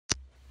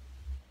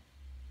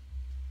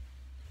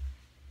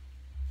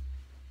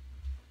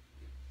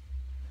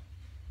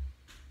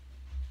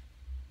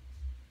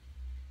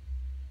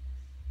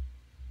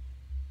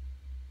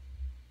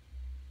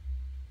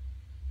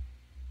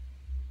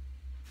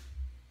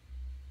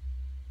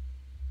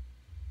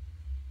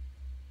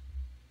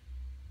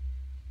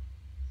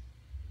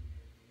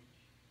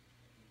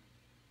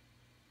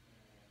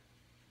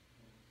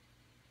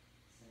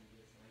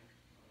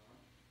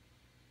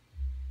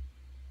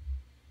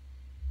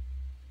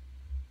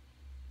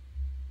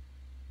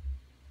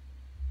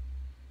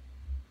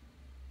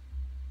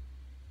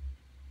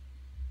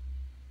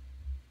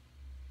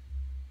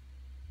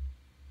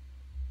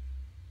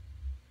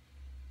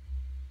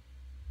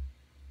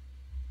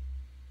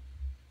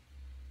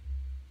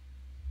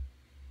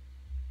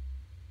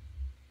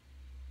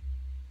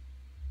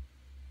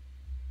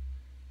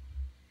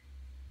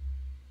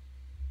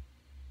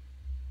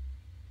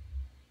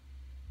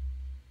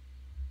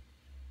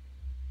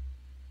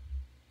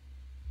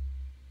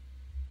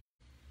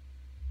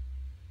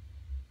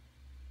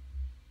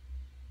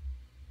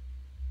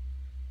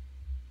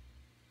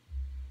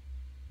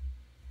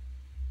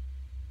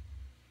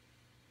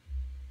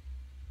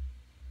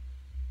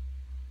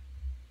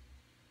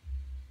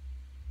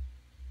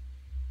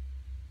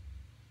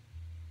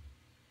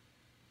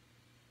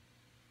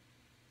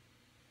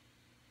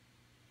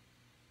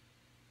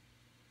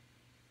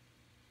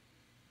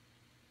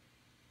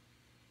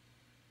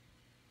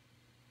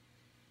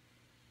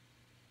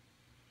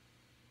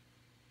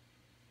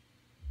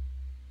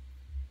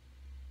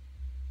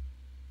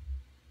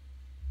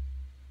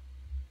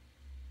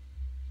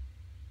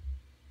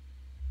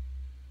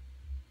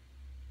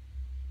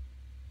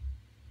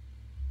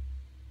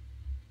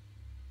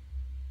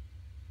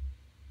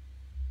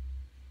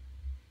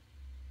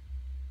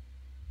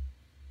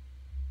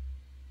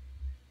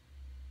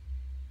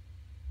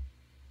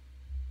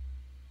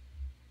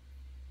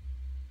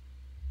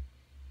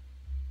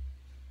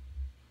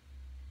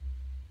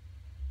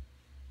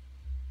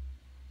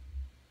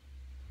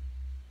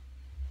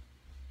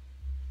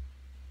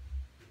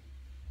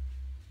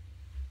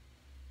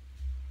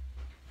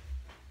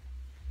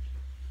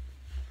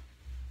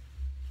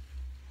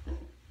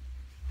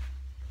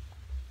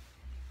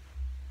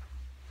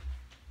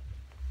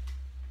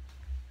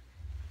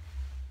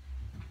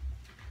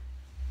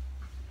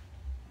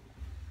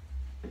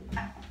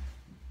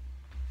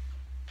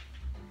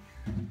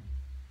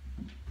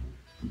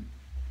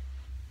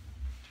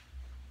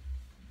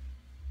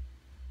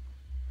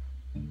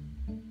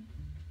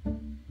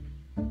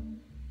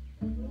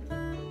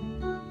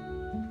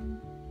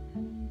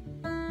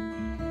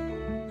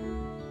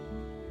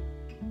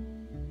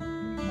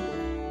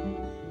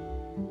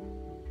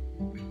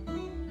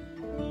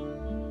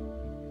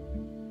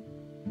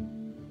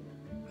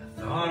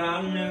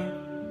I knew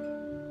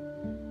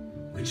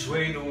which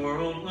way the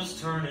world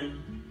was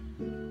turning.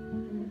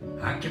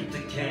 I kept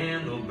the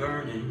candle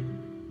burning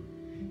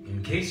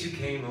in case you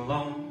came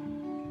along.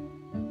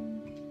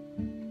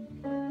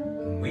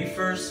 When we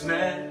first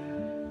met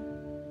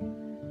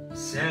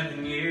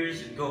 7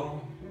 years ago,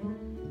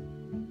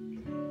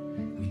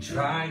 we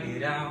tried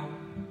it out.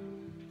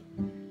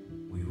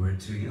 We were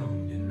too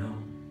young to know.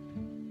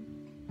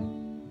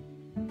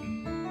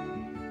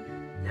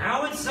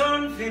 Now it's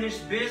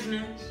unfinished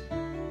business.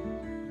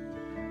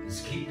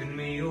 It's keeping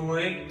me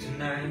awake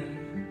tonight.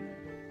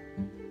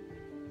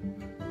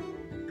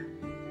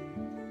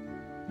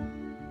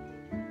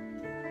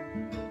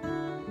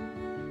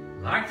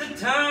 Like the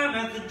time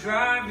at the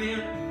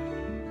drive-in,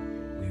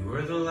 we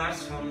were the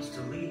last ones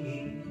to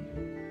leave.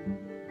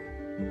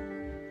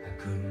 I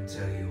couldn't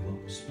tell you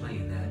what was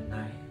playing that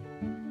night.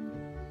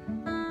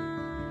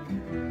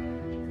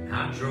 And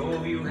I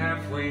drove you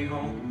halfway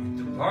home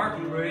with the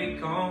parking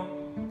brake on,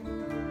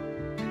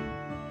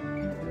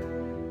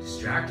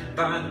 distracted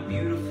by the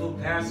beautiful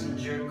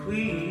passenger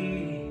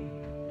queen.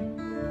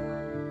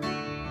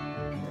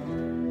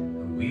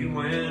 We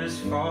went as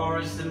far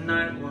as the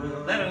night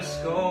would let us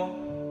go.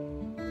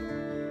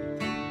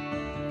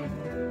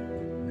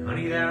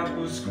 Honey, that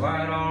was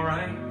quite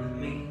alright with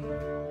me.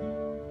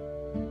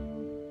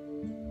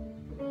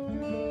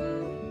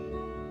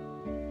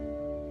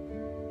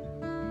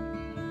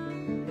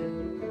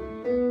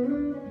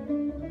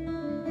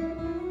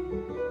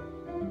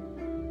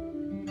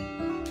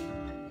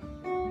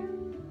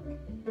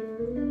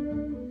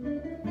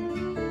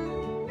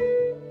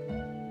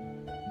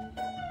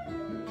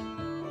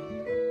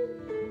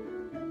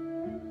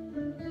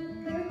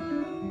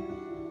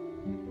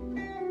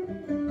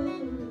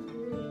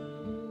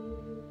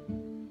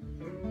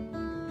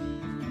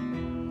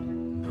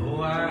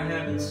 I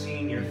haven't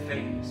seen your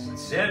face in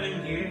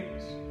 7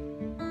 years.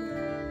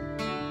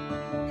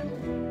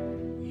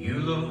 You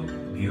look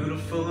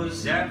beautiful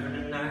as ever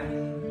tonight.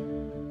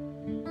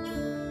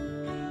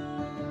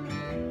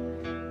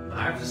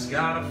 Life has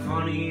got a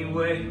funny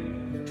way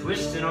of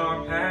twisting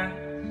our paths.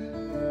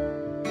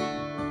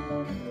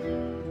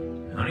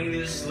 Honey,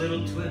 this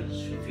little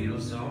twist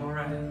feels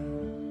alright,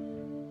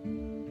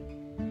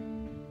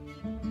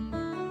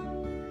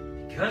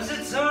 because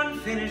it's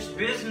unfinished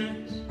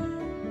business.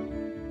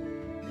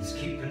 It's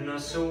keeping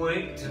us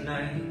awake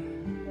tonight.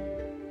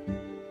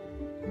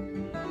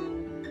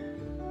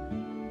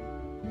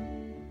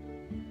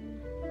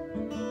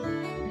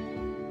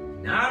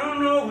 Now I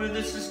don't know where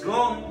this is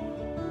going.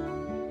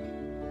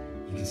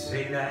 You can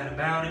say that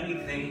about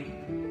anything.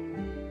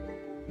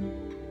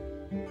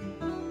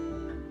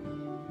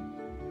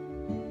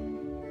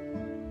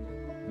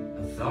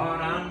 I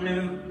thought I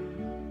knew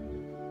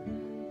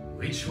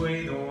which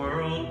way the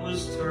world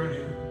was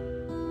turning.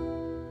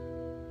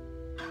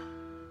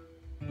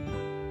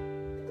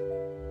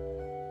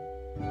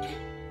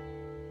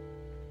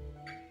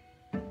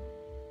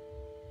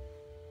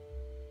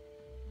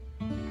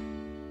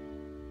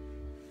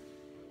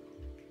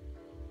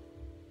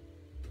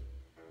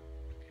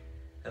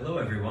 Hello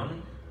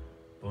everyone,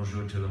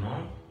 bonjour tout le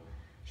monde.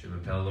 Je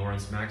m'appelle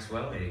Lawrence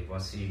Maxwell et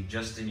voici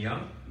Justin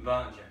Young.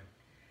 Bonjour.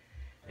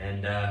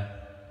 And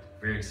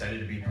very excited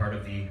to be part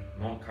of the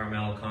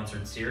Mont-Carmel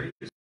Concert Series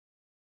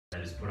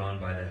that is put on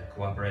by the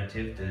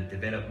Coopérative de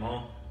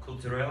développement,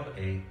 culturel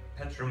et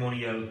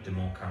patrimonial de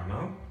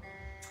Mont-Carmel.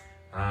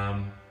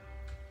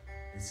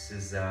 This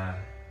is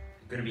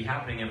going to be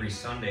happening every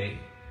Sunday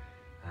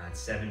at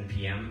 7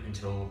 p.m.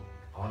 until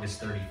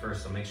August 31st,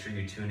 so make sure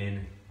you tune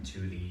in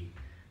to the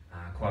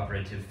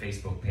Coopérative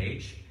Facebook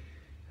page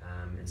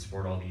and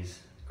support all these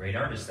great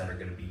artists that are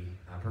going to be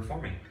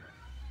performing.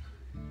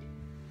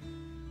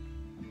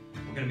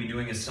 We're going to be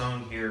doing a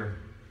song here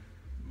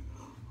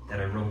that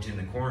I wrote in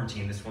the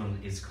quarantine. This one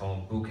is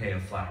called Bouquet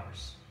of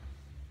Flowers.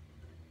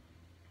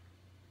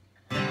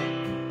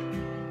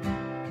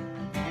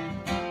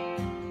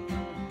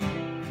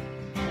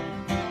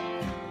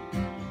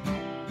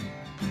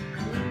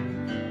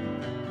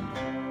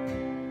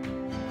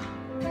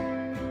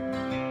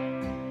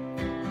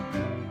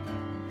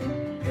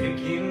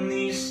 Picking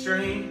these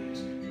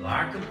strings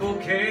like a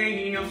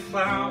bouquet of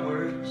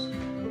flowers,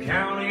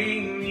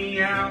 counting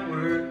the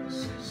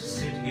hours to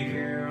sit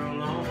here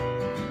alone.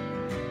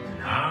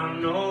 And I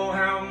know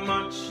how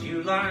much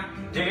you like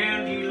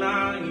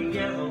dandelion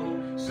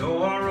yellow,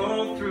 so I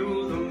roll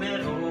through the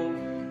meadow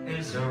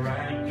as I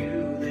write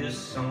you this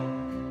song.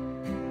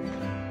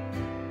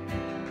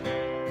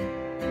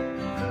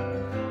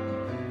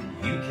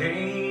 You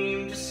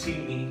came to see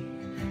me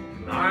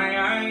in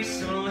my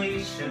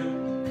isolation.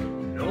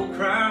 No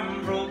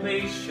crime,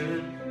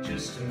 probation,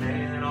 just a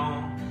man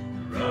on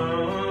the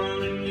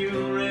run. And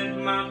you read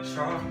my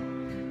chart,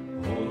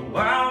 oh, the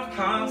wild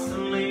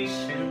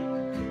constellation.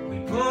 We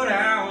put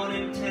out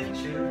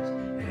intentions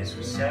as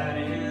we sat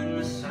in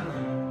the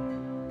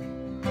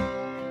sun.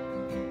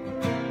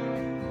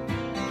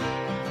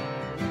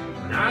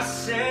 When I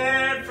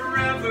said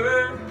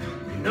forever,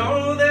 you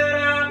know that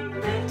I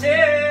meant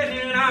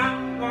it. And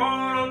I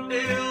wanna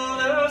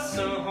build us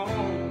a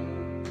home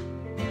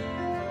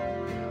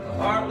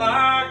heart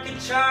like a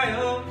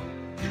child,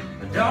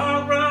 a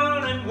dog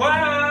running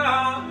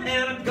wild,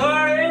 and a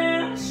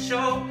garden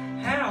show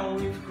how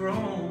we've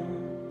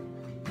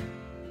grown.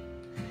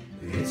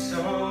 It's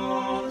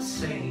all the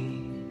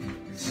same,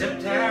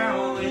 except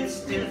how it's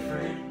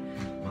different.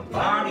 My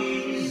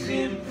body's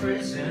in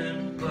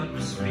prison, but my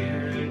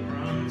spirit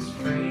runs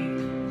free.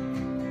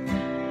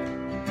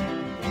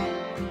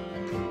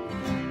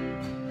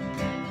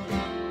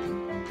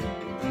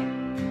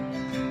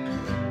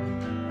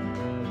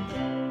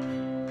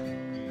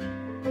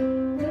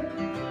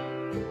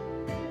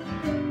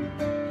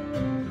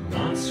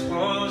 Once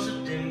was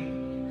a day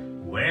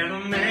when a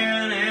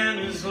man and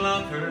his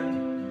lover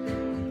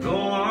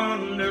go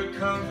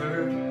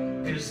undercover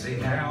as they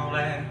howl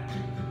at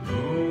the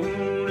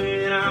moon.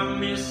 And I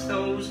miss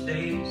those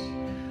days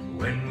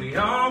when we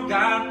all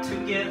got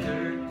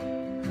together,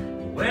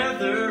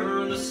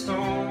 weather the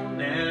storm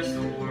as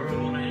the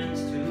world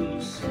ends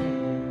too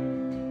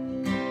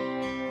soon.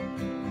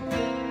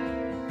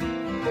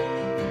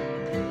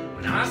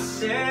 When I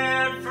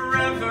said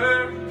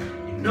forever,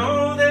 you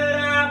know that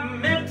I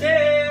meant it,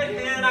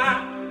 and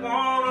I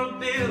wanna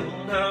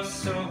build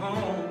us a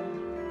home.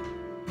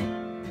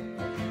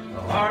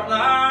 A heart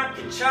like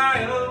a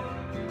child,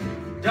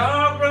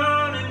 dog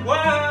running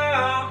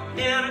wild,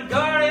 in a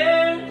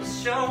garden to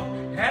show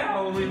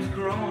how we've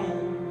grown.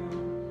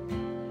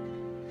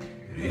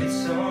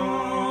 It's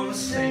all the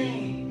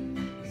same,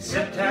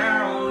 except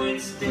how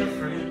it's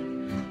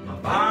different. My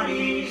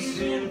body's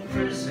in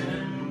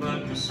prison,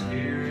 but my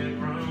spirit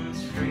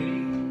runs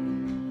free.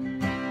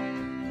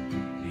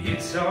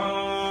 It's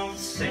all the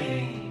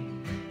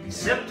same,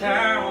 except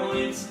how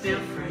it's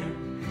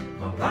different.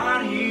 My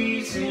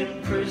body's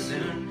in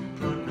prison,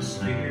 but my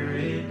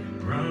spirit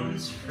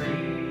runs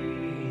free.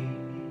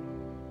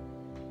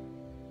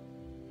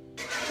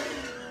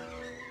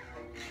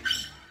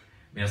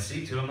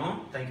 Merci tout le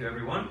monde. Thank you,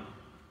 everyone.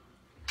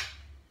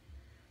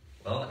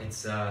 Well,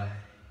 it's a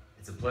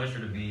pleasure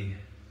to be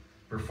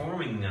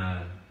performing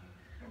on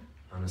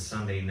a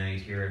Sunday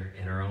night here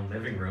in our own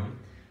living room.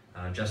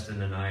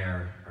 Justin and I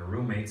are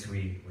roommates.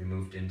 We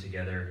moved in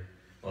together.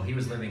 Well, he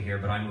was living here,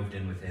 but I moved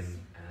in with him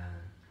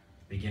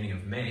beginning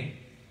of May.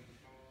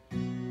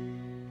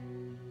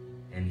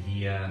 And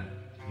he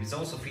was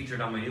also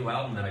featured on my new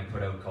album that I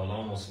put out called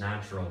Almost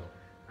Natural.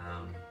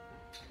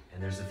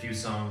 And there's a few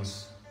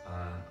songs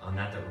on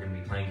that we're going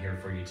to be playing here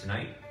for you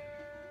tonight.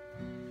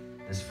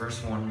 This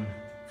first one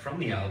from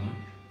the album,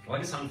 well, I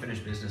guess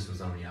Unfinished Business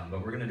was on the album,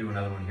 but we're going to do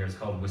another one here. It's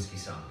called Whiskey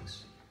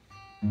Songs.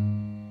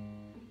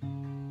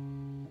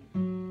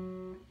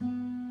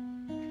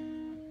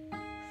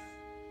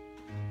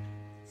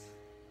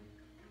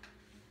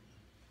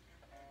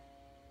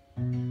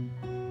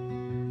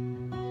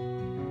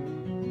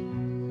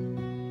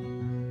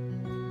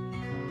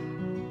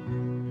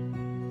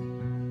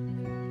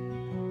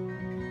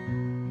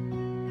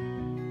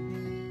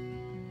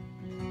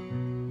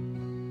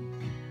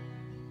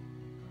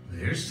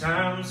 There's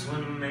times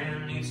when a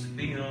man needs to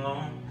be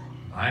alone,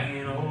 by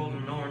an old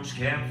and orange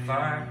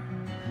campfire,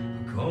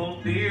 a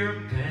cold beer,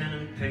 a pen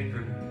and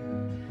paper,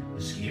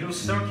 mosquitoes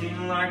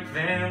sucking like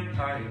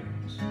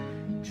vampires,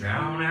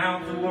 drown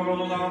out the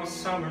world on a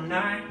summer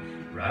night,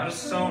 write a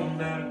song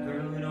about a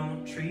girl who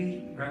don't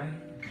treat right.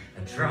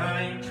 I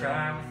try and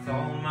try with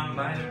all my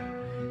might,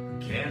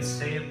 I can't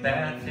say a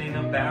bad thing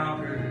about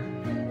her,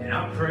 and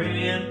I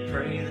pray and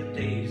pray the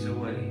days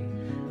away,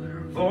 but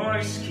her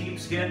voice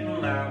keeps getting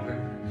louder.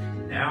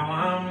 Now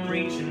I'm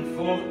reaching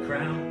for the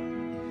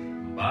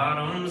crown,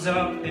 bottoms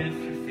up if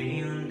you're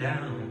feeling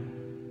down.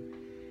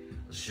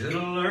 I should've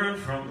learned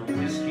from the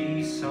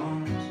whiskey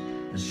songs,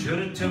 I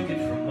should've took it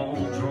from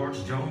old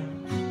George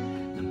Jones.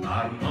 The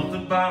bottom of the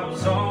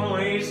bottle's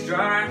always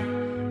dry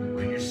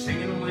when you're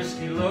singing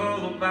whiskey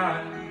lullabies.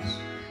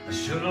 I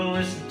should've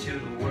listened to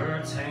the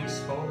words Hank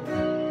spoke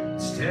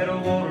instead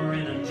of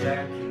ordering a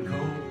Jack and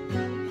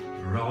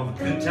Coke. For all the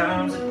good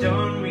times that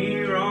done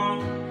me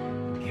wrong,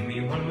 give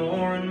me one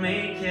more and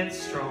make it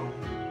strong.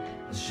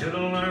 I should've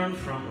learned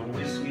from the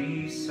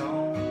whiskey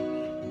song.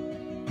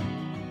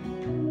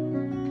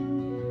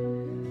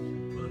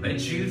 Well, I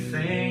bet you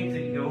think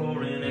that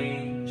you're an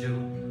angel,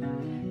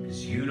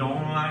 'cause you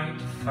don't like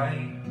to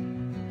fight.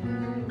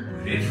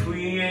 But if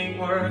we ain't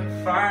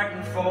worth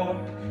fighting for,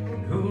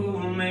 then who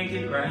will make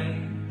it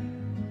right?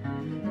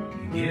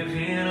 You're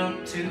giving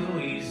up too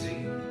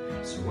easy,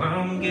 so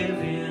I'm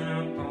giving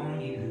up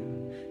on you.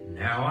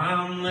 Now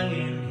I'm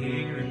laying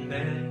here in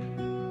bed,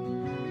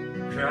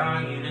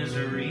 crying as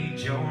I read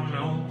your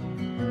note,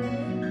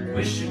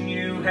 wishing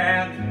you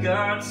had the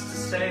guts to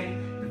say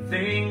the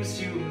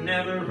things you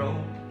never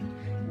wrote.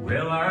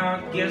 Well,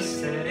 I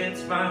guess that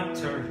it's my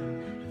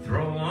turn to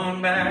throw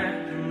one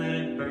back and let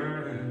it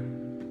burn.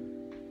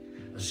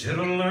 I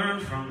should've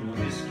learned from the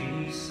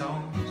whiskey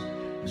songs,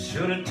 I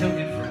should've took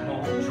it from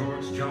old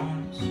George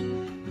Jones.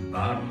 The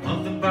bottom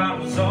of the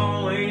bottle's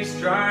always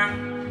dry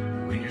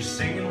when you're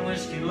singing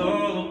whiskey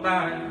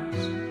lullabies.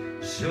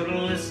 I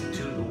should've listened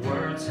to the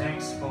words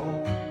Hank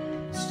spoke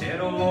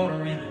instead of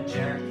ordering a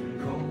Jack and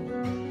Coke.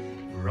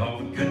 For all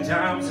the good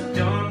times that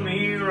done me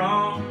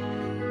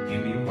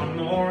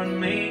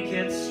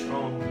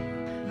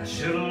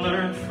should have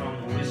learned from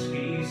the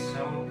whiskey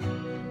song.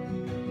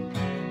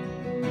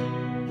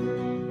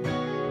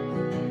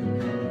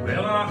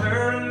 Well, I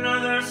heard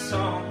another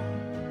song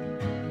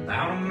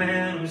about a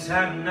man who's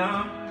had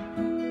enough,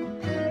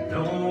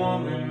 no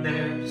woman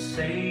there to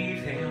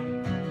save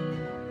him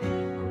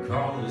or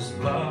call his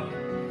bluff.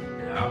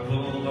 And I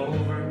pulled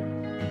over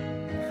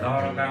and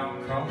thought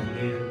about calling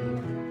you,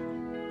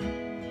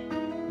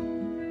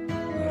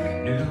 but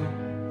I knew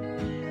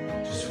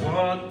just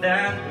what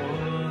that would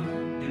do.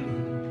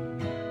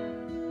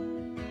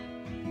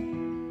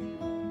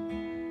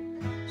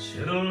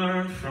 Should have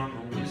learned from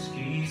the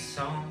whiskey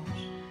songs.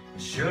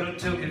 Should have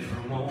took it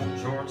from old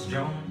George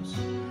Jones.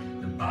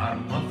 The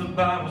bottom of the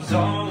bottle's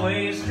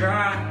always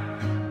dry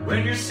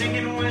when you're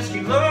singing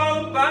whiskey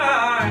lullaby.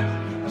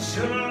 I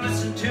should have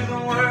listened to the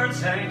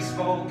words Hank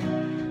spoke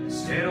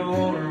instead of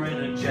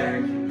ordering a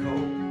Jack and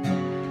Coke.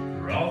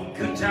 For all the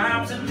good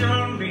times that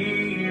done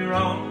me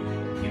wrong,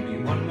 give me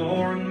one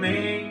more and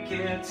make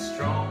it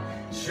strong.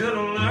 Should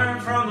have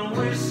learned from the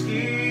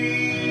whiskey.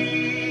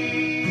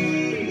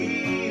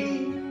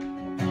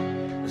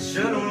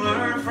 Should have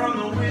learned from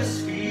the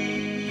whiskey.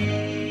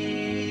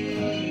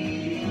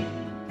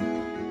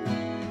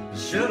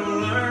 Should have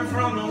learned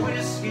from the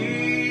whiskey.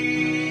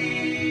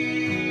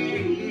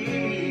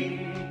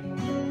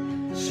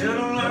 Should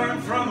have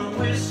learned from the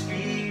whiskey.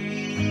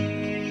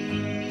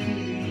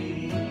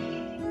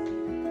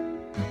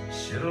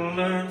 Should have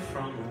learned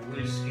from the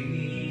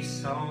whiskey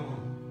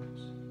songs.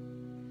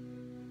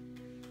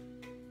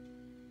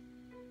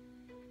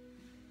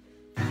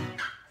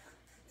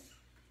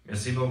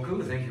 Merci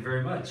beaucoup. Thank you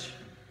very much.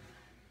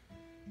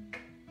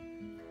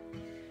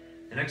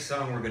 The next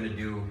song we're going to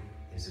do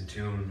is a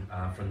tune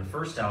from the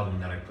first album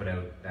that I put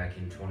out back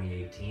in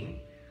 2018.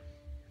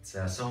 It's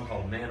a song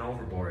called Man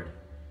Overboard,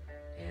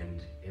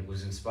 and it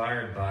was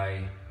inspired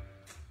by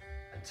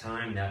a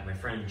time that my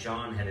friend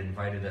John had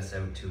invited us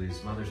out to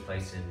his mother's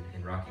place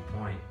in Rocky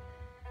Point.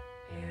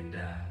 And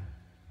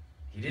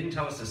he didn't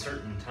tell us a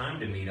certain time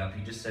to meet up.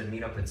 He just said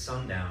meet up at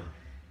sundown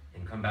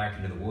and come back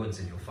into the woods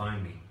and you'll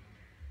find me.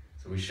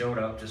 So we showed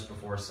up just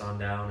before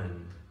sundown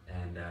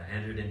and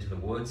entered into the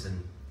woods,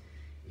 and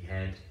he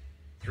had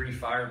 3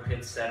 fire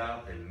pits set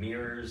up and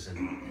mirrors,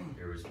 and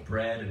there was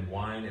bread and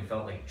wine. It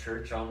felt like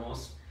church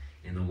almost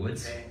in the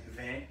woods.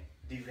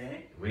 Du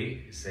vin?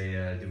 Oui, c'est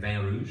du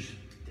vin rouge.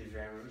 Du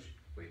vin rouge.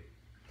 Oui.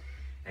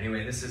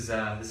 Anyway, this is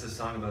a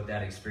song about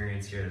that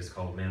experience here. It's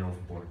called Man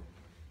Overboard.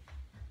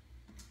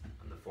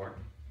 On the 4.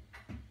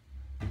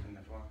 On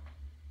the 4.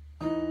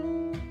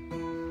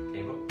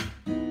 Table.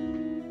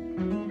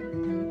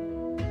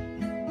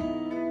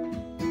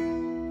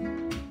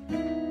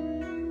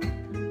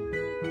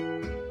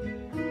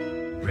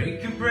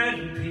 Break your bread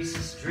in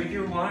pieces, drink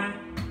your wine.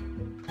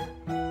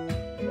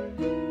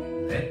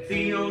 Let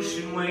the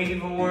ocean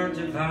wave a word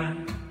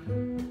divine.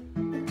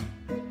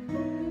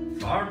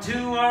 Far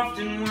too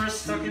often we're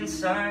stuck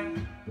inside.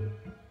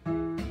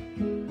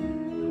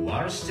 The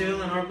water's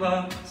still in our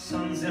blood, the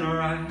sun's in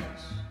our eyes.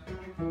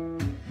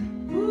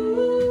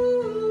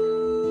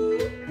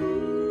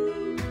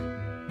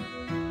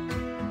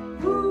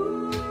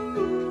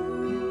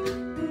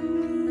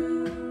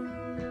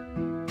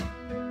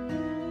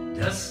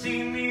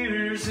 Dusty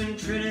mirrors and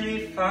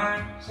Trinity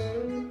fires,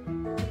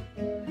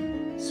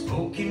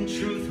 spoken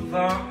truth of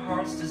our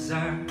heart's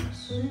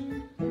desires.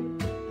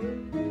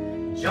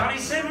 Johnny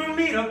said we'll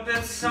meet up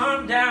at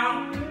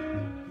sundown.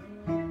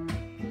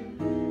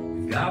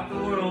 We've got the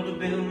world to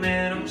build,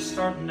 man, I'm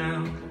starting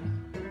now.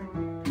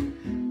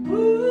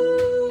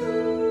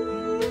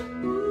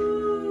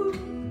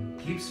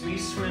 Keeps me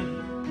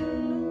swimming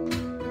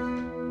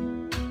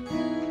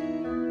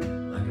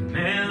like a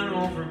man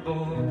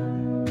overboard.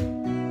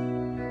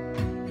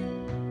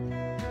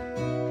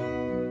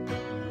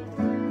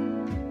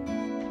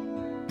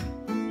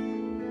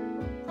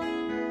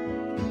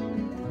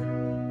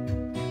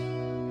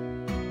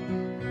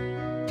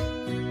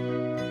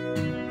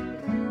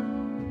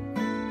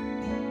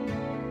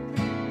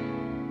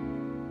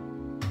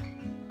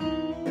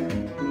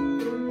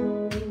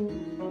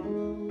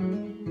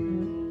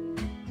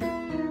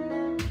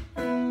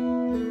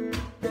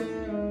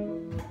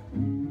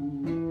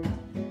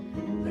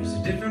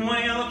 Different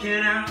way of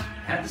looking out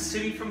at the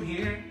city from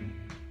here.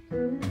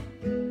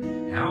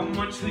 How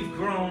much we've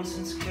grown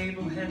since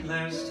cable had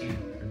last year.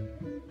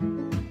 A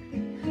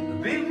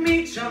big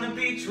beach on the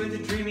beach with a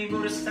dreamy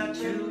Buddha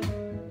statue.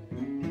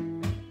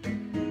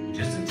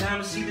 Just in time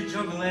to see the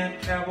jungle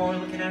and cowboy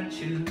looking at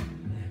you.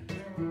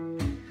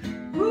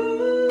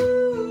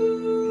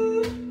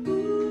 Ooh,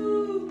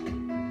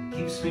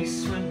 keeps me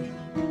swimming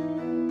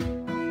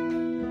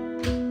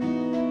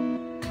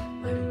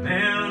like a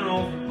man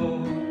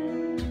overboard.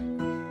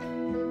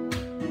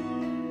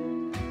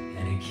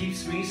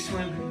 Keeps me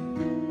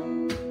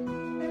swimming.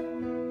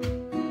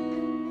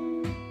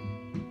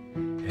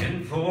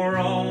 And for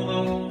all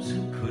those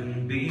who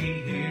couldn't be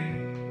here,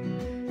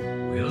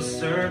 we'll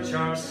search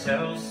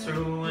ourselves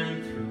through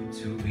and through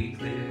to be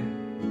clear.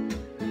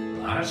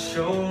 Well, I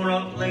showed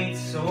up late,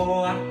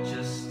 so I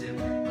just dipped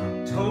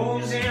my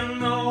toes in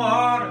the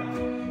water.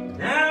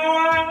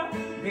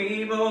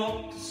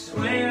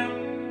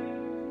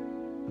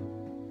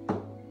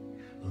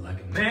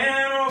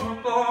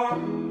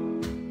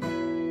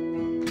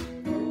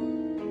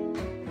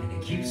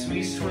 keeps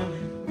me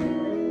swimming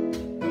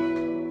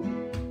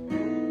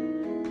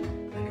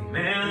like a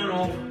man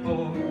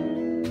overboard.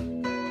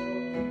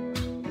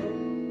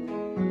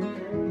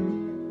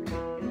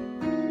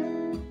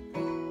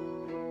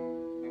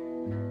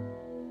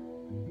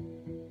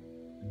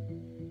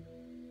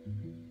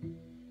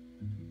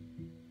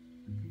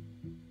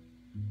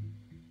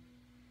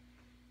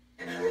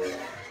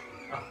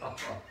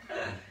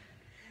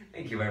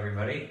 Thank you,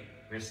 everybody.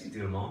 Merci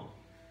tout le monde.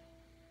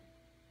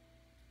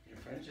 Your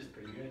French is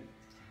pretty good.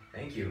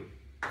 Thank you.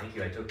 Thank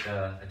you. I took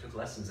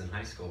lessons in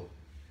high school.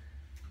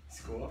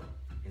 School?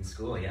 In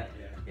school, yeah.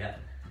 Yeah.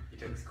 You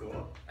took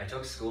school? I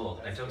took school.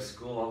 That's I took good.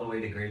 school all the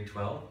way to grade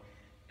 12,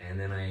 and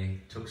then I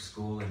took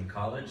school in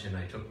college, and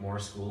I took more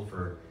school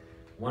for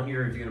 1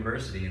 year of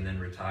university, and then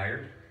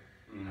retired.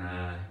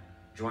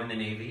 Joined the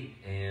Navy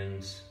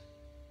and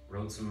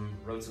wrote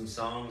some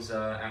songs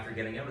after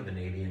getting out of the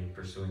Navy and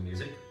pursuing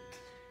music.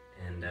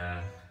 And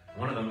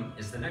one of them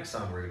is the next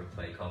song we're going to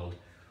play, called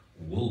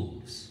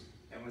Wolves.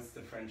 And what's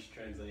the French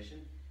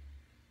translation?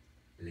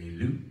 Les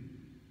loups.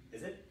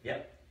 Is it?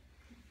 Yep.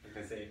 I'm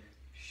gonna say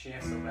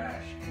chien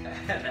sauvage.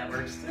 That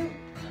works too.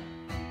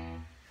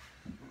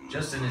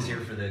 Justin is here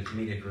for the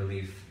comedic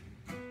relief.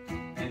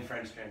 And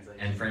French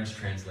translation. And French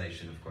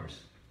translation, of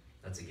course.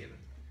 That's a given.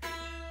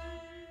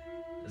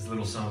 There's a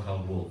little song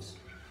called Wolves.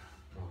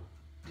 1,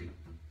 2,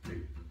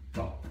 3,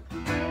 4.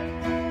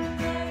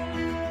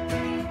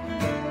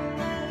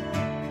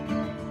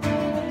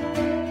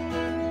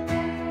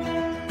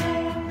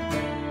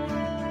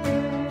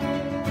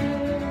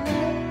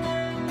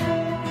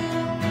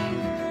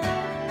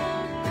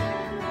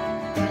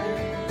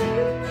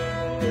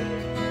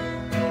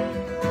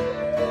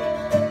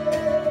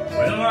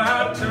 Well,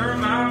 I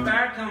turned my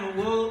back on the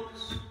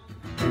wolves.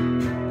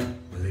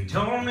 Well, they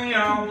told me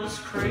I was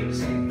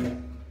crazy.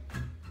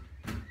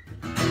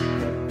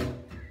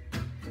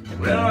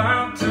 Well,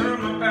 I'll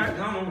turn my back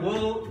on the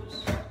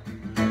wolves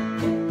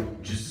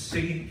just to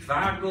see if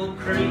I go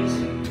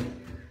crazy.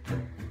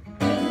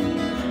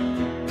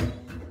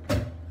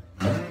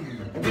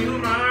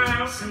 Build my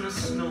house in the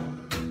snow,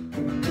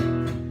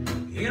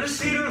 in a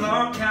cedar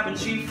log cabin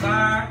she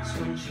fires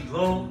when she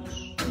glows.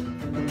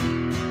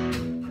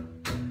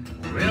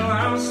 Well,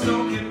 I'll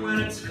stoke it when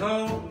it's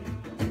cold,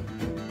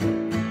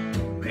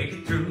 make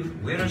it through the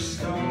winter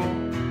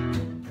storm.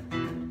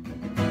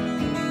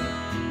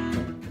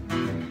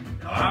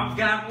 I've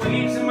got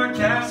waves in my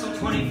castle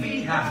 20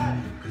 feet high.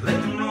 Could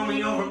let them roll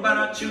me over, but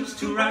I choose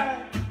to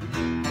ride.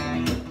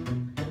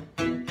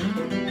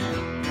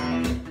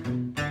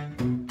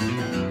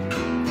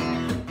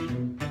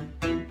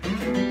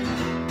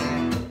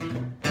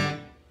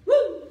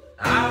 Woo!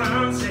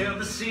 I'll unsail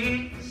the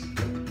seas.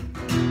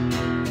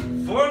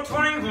 For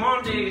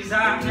 21 days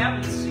I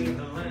haven't seen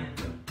the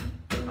land.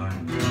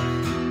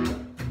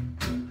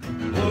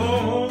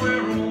 Oh,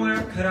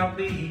 where could I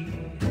be?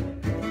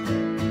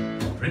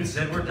 Prince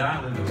Edward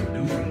Island or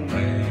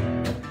Newfoundland.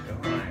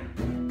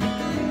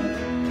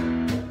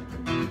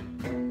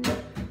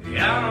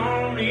 Yeah, I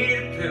don't need a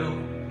pill,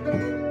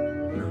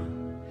 no,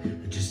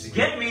 just to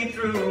get me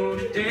through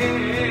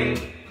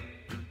today.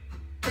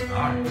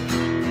 Alright,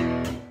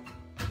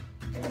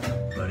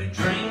 but a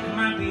drink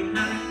might be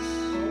nice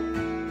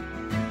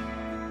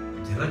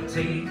until I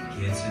take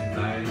its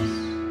advice.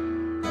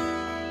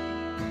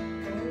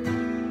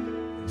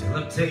 Until I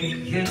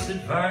take its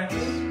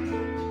advice.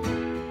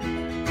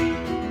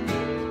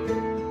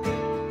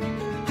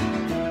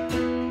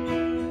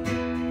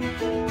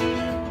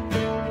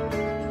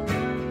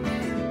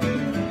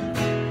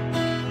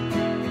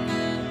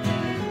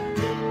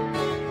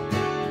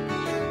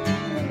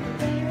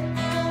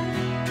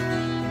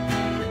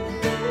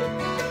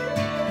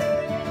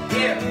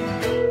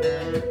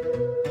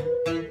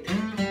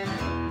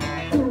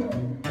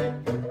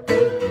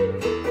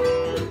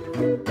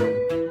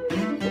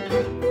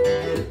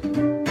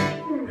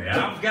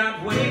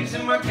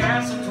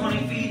 Castle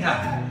 20 feet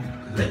high.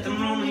 Could let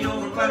them roll me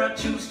over, but I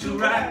choose to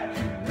ride.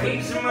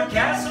 Waves in my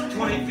castle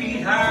 20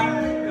 feet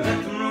high. Could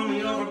let them roll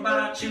me over, but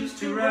I choose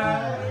to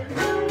ride.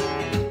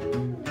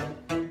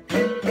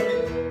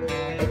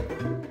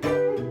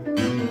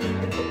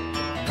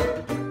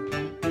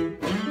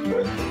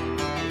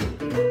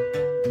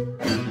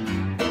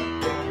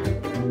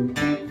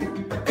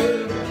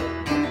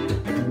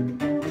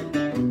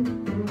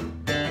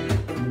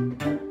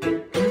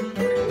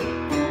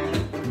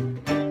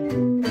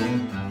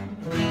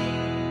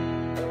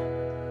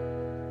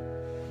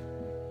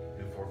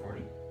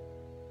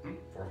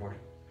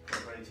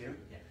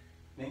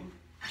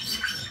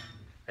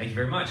 Thank you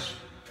very much.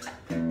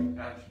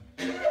 Gosh.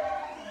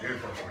 You're at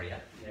 440, yeah?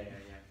 Yeah.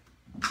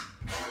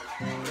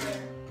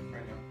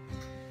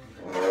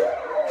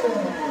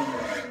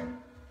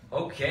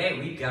 Okay,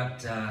 we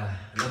got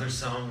another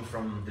song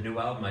from the new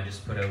album I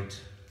just put out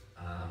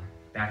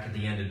back at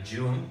the end of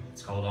June.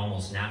 It's called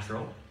Almost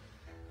Natural.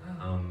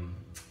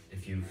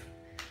 If you've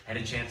had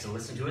a chance to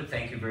listen to it,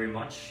 thank you very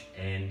much.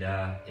 And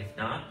if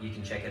not, you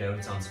can check it out.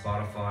 It's on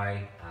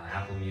Spotify,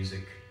 Apple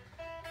Music.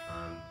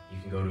 You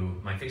can go to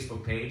my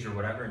Facebook page or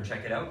whatever and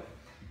check it out.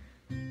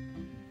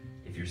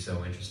 if you're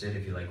so interested,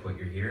 if you like what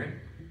you're hearing.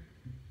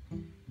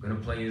 I'm going to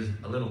play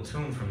a little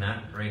tune from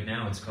that right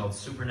now. It's called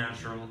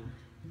Supernatural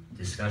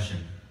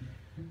Discussion.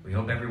 We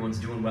hope everyone's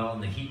doing well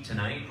in the heat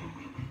tonight.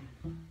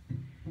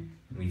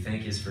 We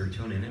thank you for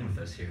tuning in with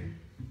us here.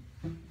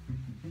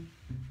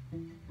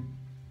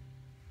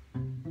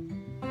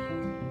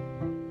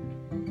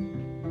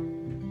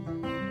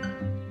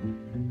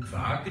 If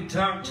I could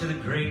talk to the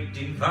great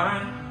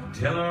divine,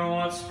 tell her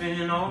what's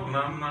been on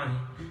my mind.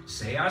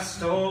 Say I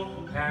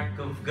stole a pack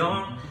of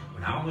gum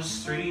when I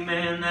was 3,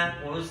 man,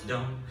 that was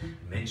dumb.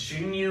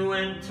 Mention you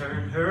and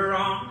turn her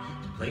on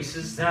to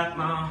places that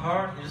my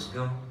heart has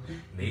gone.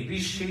 Maybe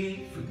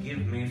she'd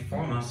forgive me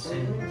for my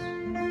sins.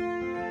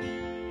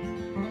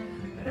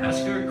 I'd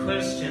ask her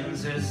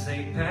questions as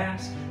they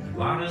pass.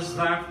 Why does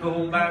life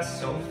go by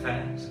so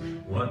fast?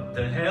 What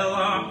the hell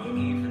are we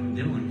even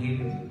doing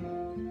here?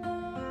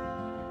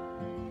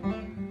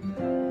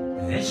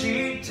 Then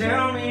she'd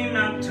tell me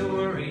not to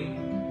worry.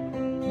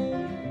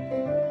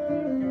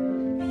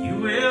 You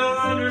will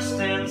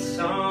understand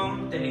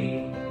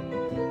someday.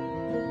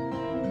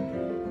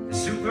 The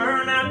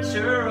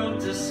supernatural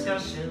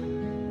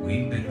discussion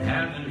we've been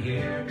having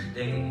here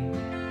today.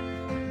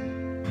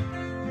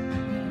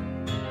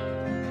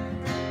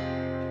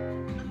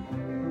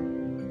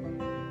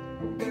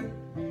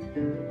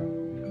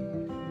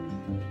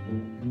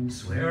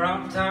 Swear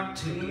I've talked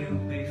to you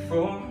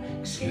before.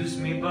 Excuse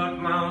me, but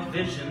my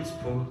vision's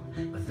poor.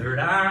 My third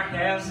eye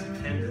has a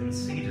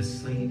tendency to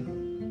sleep.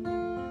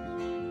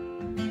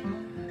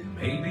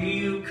 Maybe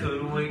you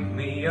could wake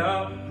me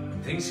up.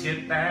 Things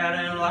get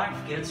bad and life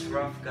gets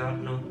rough. God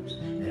knows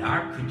that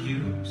I could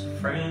use a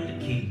friend to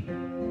keep.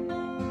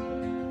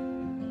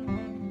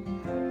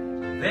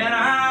 Then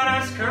I'd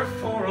ask her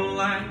for a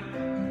light.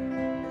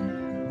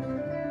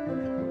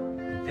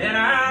 Then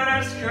I'd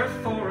ask her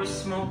for a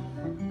smoke.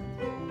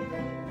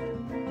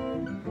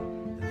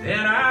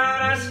 Then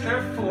I'd ask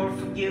her for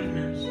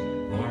forgiveness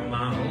for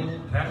my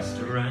old passed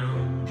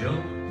around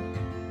joke.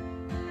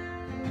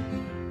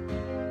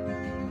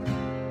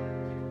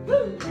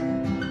 Woo!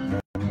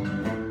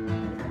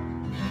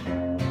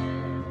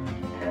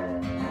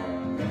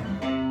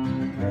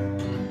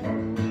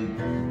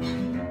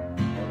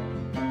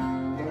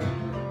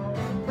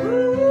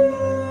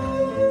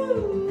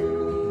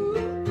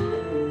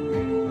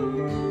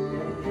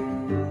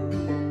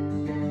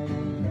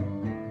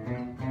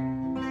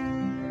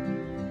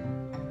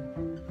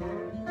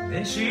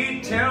 Then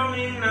she'd tell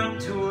me not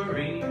to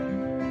worry.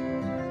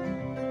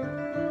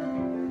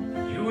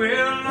 You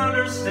will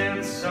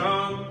understand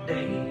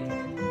someday.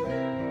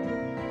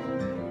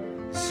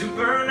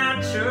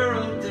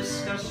 Supernatural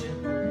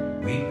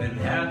discussion we've been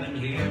having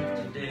here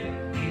today.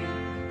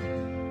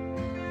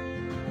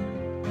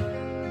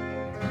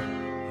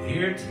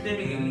 Here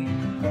today.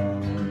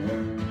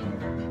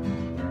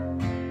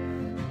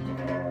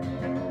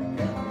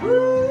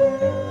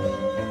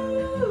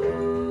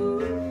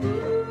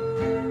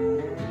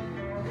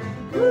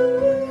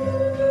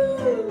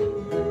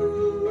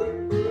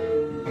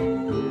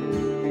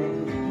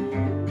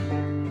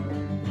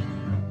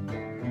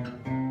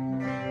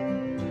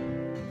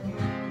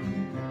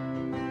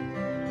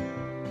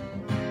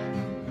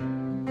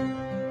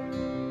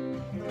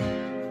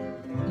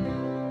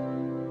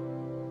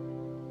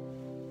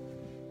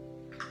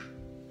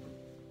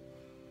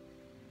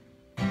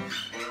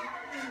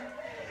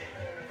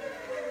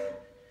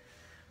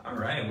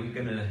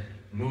 We're going to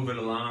move it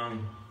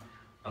along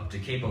up to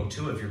capo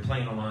 2. If you're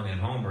playing along at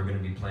home, we're going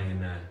to be playing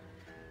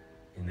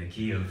in the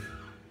key of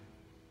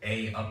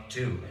A up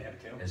 2,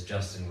 as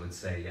Justin would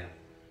say, yeah.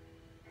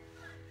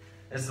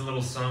 This is a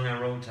little song I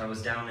wrote. I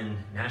was down in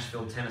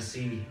Nashville,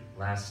 Tennessee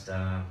last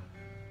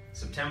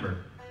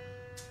September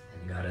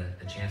and got a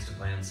chance to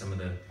play on some of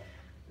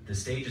the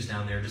stages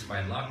down there just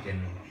by luck,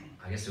 and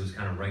I guess it was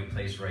kind of right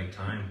place, right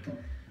time.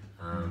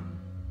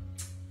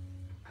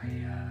 I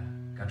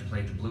got to play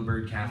at the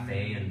Bluebird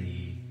Cafe and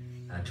the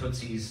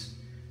Tootsie's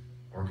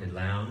Orchid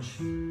Lounge.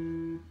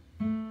 And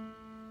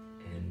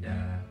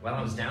while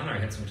I was down there, I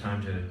had some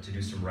time to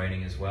do some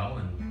writing as well.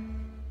 And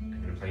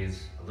I'm going to play a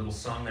little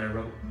song that I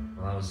wrote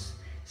while I was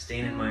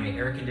staying in my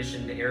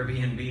air-conditioned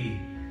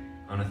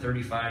Airbnb on a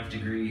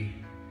 35-degree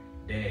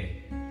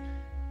day.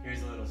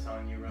 Here's a little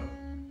song you wrote.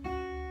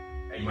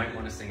 You might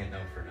want to sing it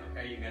note for note.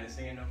 Are you going to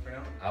sing it note for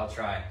note? I'll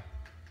try.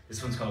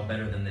 This one's called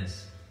Better Than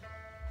This.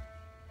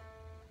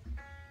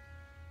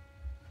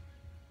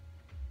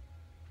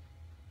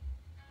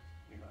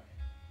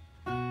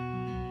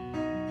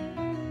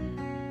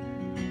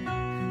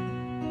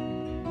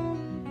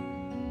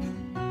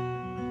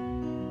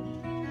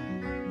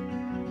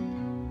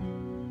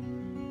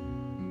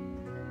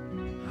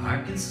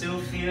 I can still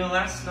feel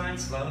last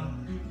night's love,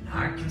 and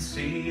I can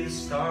see the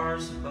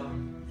stars above.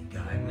 They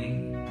guide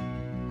me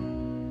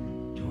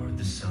toward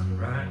the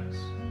sunrise.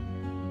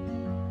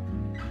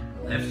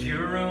 I left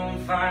your room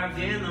 5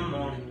 in the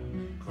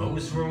morning.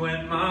 Clothes were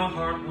wet, my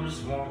heart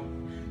was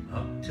warm.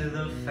 Up to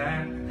the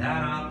fact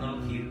that I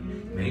love you.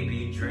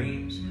 Maybe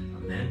dreams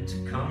are meant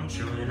to come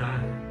true, and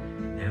I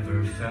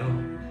never felt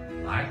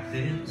like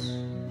this.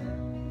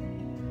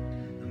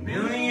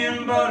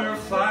 million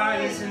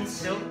butterflies in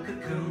silk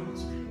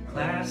cocoons,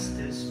 class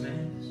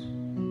dismissed.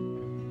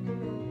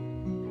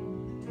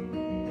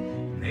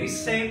 They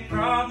say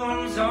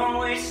problems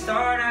always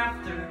start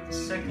after the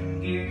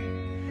second gear,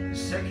 the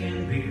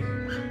second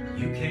beer.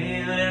 You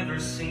can't ever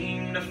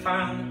seem to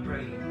find the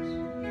brakes.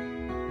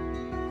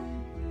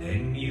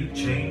 Then you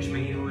change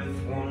me with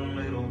one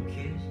little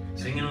kiss,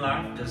 singing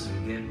life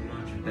doesn't get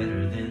much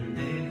better than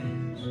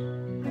this.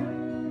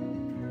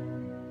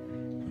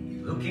 When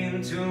you look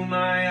into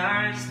my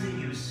eyes, do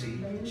you see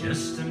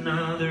just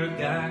another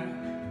guy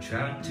who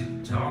tried to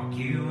talk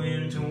you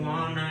into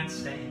one-night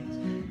stands?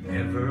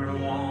 Never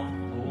want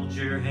to hold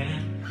your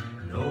hand,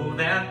 know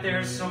that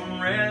there's some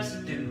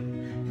residue,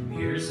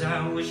 years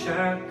I wish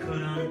I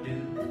could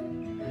undo.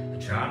 I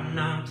try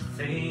not to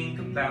think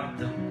about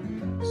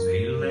them,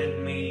 say let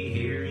me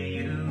hear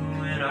you,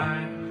 and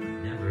I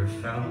never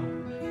felt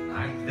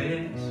like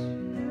this.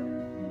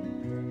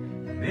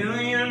 A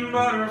million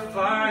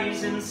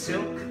butterflies in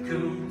silk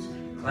cocoons,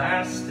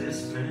 class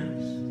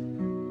dismissed.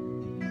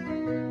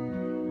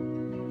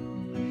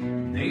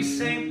 They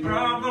say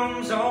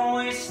problems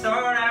always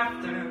start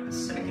after the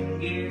second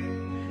gear,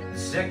 the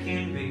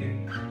second beer.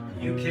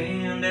 You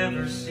can't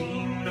ever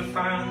seem to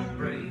find the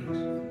brakes.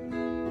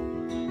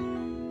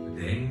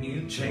 Then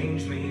you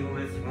change me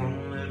with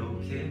one little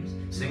kiss,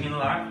 singing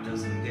life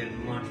doesn't get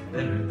much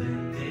better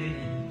than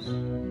this.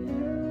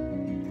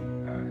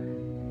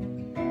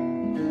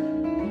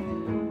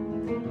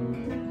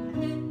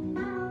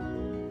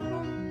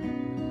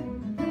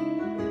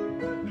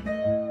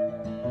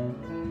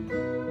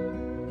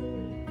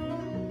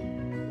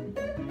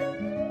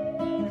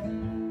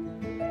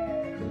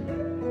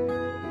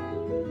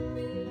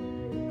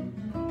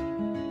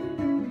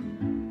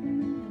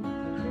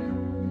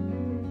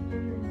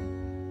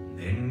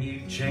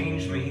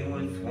 Change me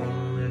with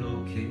one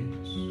little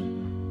kiss,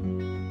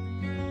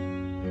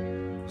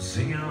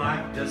 singing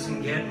life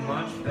doesn't get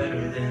much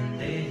better than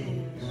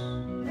this.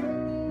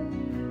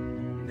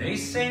 They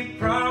say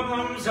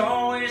problems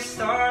always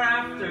start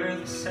after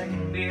the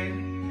second beer.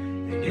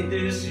 They did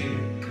this year,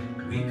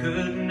 we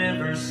could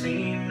never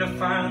seem to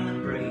find the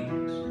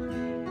brakes.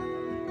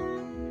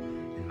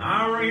 And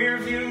my rear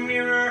view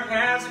mirror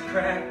has a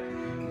crack,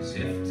 as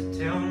if to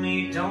tell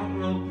me don't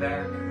look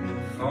back.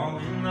 We'll fall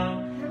in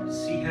love,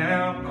 see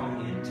how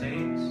long it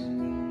takes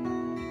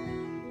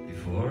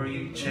before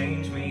you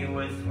change me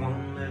with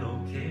one little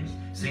kiss,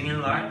 singing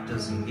life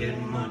doesn't get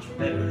much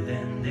better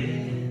than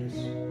this.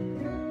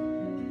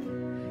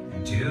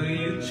 Until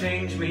you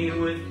change me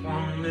with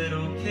one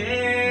little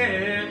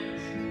kiss.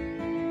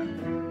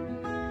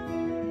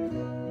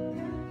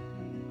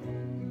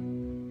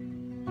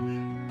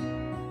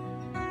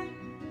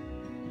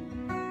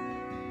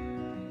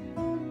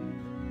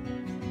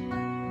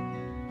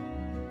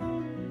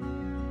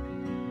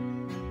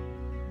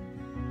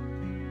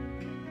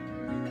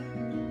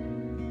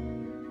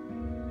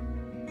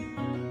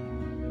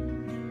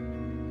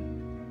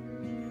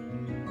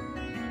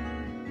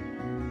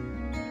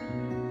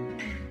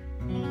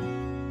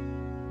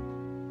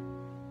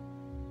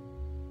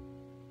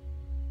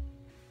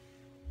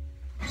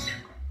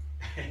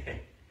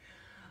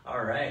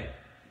 All right.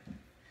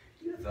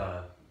 Do you have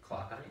a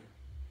clock on you?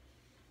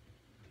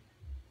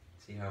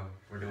 See how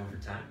we're doing for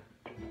time?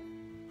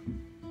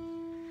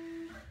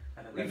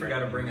 We forgot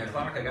to bring a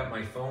clock. I got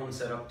my phone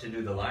set up to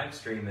do the live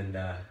stream and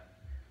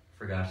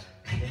forgot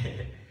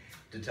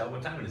to tell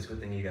what time it is. Good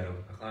thing you got a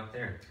clock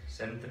there.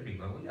 7:30.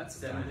 Well, we got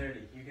some time.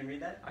 7:30. You can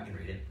read that? I can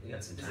read it. We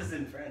got some time. This is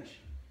in French.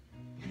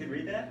 You can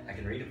read that? I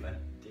can read it,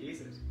 but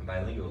Jesus. I'm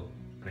bilingual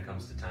when it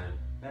comes to time.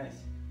 Nice.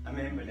 I'm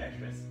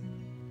ambidextrous.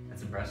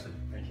 That's impressive.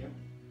 Thank you.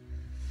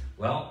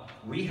 Well,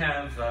 we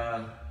have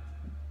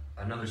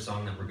another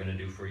song that we're going to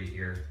do for you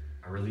here.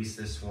 I released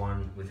this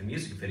one with a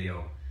music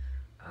video.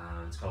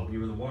 It's called We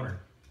Were the Water.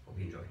 Hope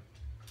you enjoy.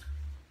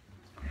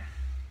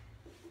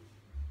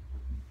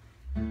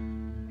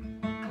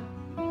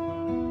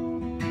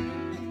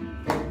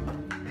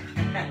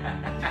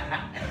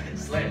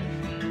 Slick.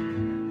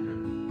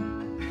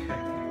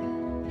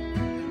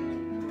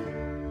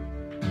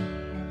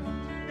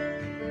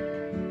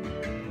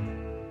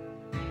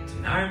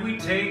 Tonight we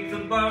take the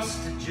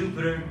bus to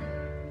Jupiter.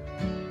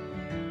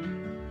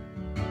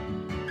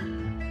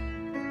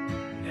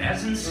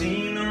 Hasn't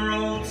seen the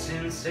road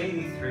since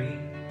 '83.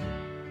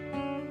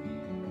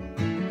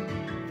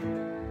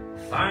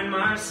 Find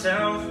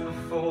myself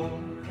before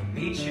I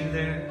meet you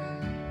there,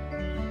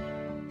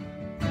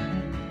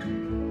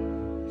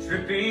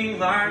 tripping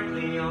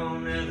lightly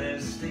on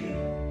LSD.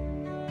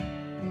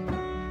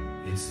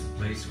 It's the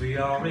place we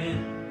are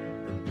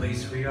in, the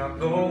place we are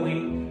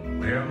going,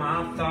 where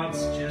my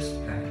thoughts just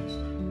pass,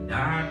 and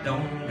I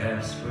don't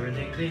ask where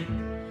they've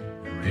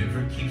been. The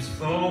river keeps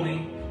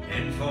flowing,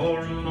 and for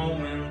a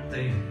moment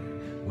there,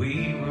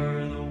 we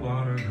were the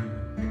water.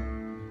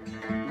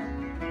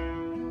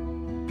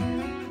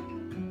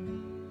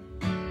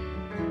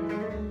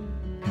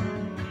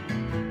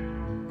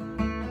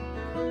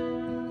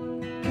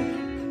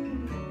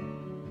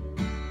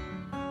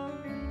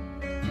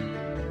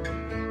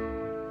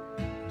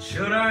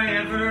 Should I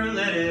ever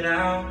let it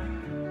out?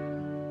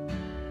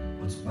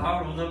 What's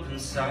bottled up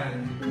inside?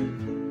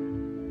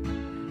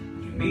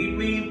 You meet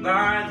me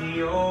by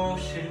the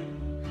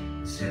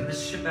ocean, send the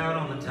ship out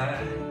on the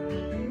tide.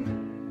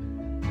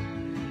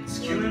 It's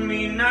killing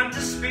me not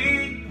to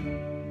speak,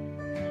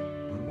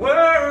 but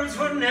words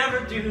would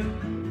never do.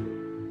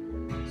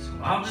 So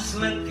I'll just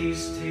let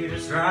these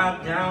tears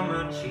drop down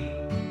my cheek.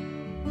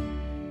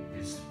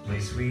 It's the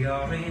place we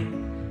are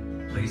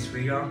in, the place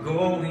we are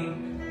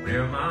going,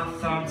 where my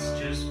thoughts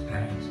just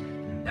pass,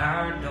 and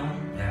I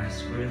don't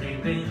ask where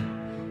they've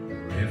been.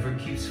 The river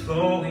keeps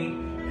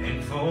flowing,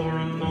 and for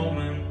a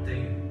moment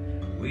there,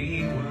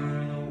 we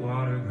were the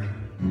water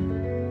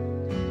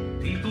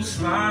ground. People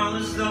smile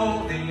as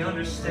though they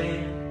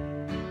understand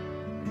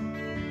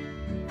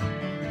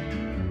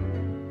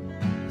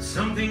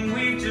something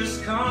we've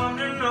just come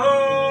to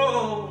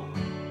know.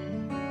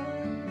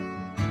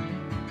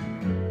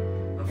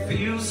 I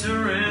feel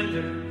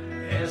surrender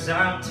as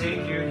I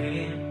take your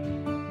hand,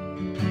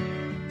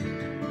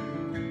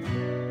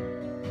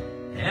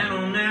 and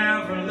I'll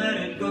never let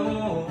it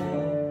go,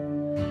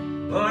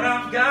 but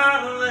I've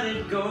gotta let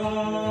it go.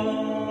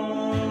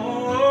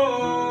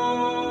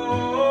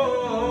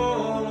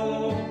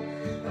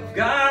 I've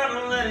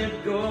gotta let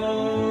it go.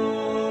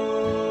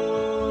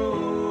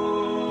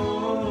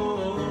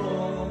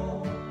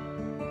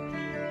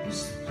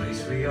 It's the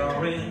place we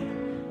are in,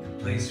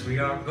 the place we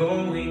are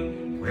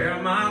going, where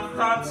my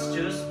thoughts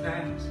just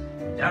pass,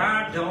 and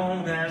I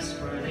don't ask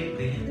where they've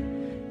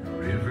been. The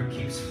river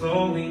keeps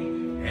flowing,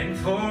 and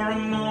for a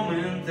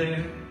moment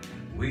there,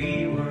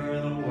 we were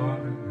the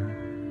water ground.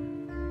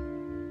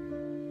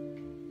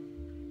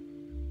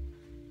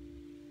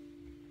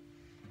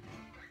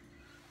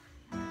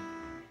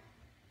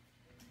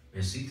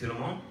 Merci tout le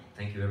monde.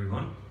 Thank you,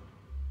 everyone.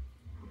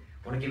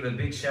 I want to give a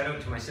big shout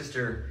out to my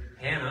sister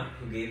Hannah,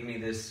 who gave me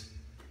this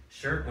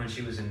shirt when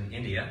she was in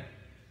India.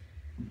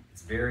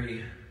 It's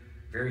very,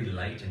 very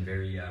light and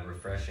very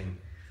refreshing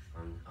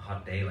on a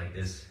hot day like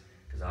this,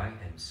 because I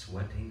am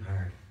sweating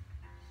hard.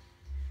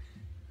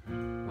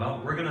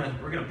 Well, we're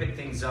gonna pick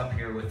things up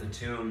here with a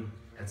tune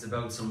that's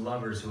about some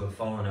lovers who have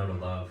fallen out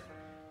of love,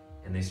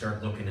 and they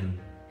start looking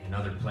in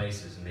other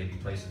places, and maybe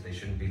places they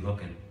shouldn't be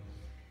looking,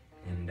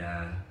 and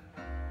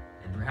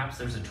perhaps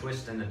there's a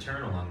twist and a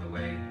turn along the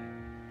way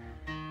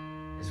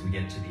as we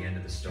get to the end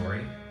of the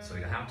story. So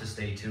you'll have to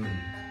stay tuned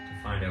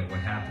to find out what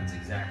happens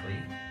exactly.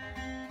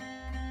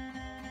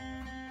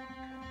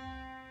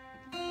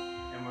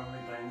 And where are we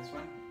playing this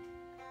one?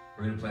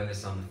 We're gonna play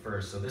this on the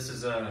first. So this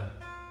is a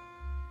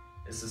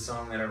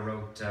song that I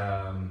wrote,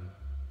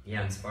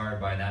 inspired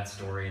by that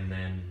story, and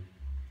then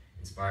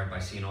inspired by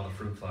seeing all the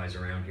fruit flies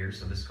around here.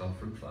 So this is called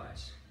Fruit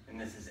Flies. And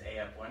this is A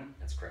up 1?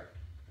 That's correct.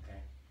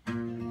 Okay.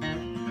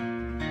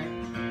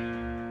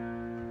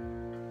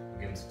 We'll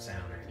give him some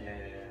sound there. Yeah.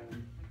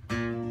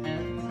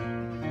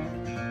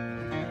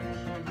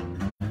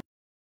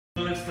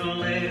 Lifts the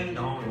lid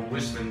on a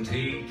whistling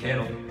tea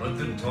kettle, but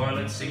the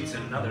toilet seat's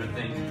another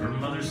thing. Her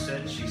mother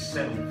said she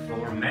settled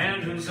for a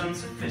man who's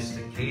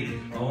unsophisticated,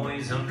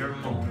 always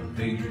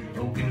undermotivated,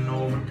 broken,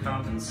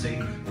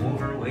 overcompensated,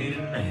 overweight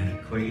and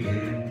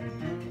antiquated.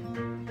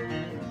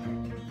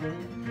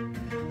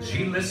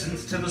 She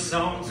listens to the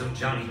songs of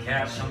Johnny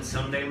Cash on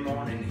Sunday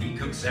morning. He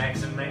cooks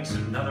eggs and makes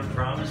another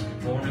promise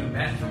for new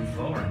bathroom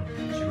flooring.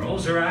 She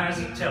rolls her eyes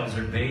and tells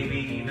her, baby,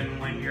 even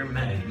when you're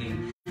mad at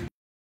me,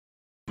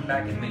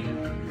 back at me,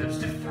 lips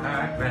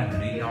defy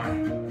gravity,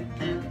 alright.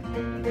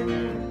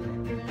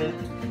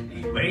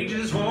 He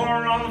wages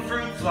war on the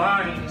fruit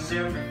flies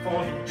every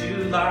 4th of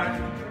July.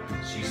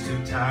 She's too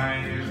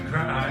tired to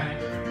cry,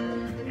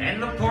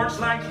 and the porch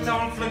lights keep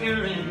on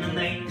flickering, and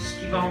they just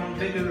keep on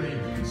bickering,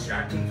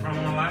 distracting from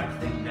the life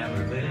they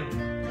never lived.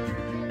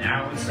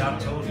 Now it's I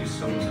told you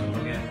so, so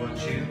look at what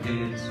you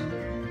did.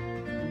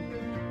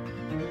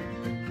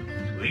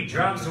 He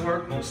drives to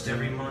work most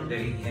every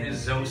Monday in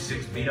his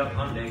 06 beat-up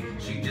Hyundai.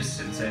 She just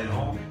sits at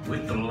home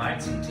with the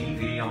lights and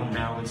TV on.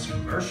 Now it's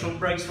commercial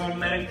breaks for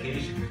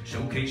medication,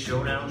 showcase,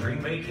 showdown, dream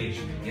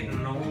vacation.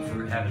 Getting old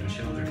for having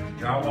children,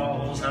 drywall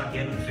holes not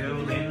getting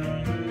filled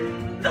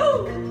in.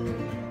 No!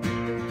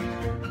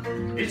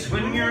 It's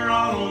when you're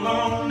all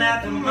alone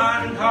that the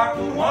mind and heart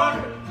will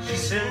wander. She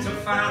sends a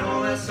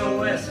final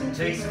SOS and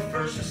takes the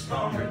first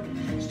responder.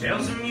 She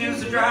tells him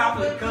use the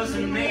driveway because the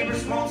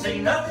neighbors won't say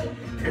nothing.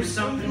 There's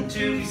something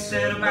to be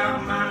said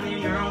about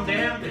minding your own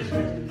damn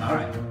business.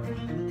 Alright.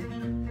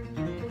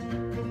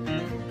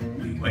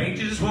 He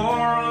wages war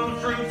on the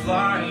fruit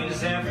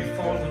flies every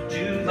 4th of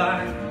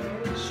July.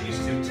 She's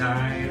too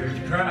tired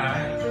to cry,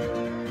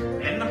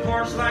 and the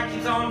porch light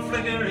keeps on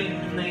flickering,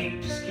 and they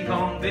just keep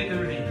on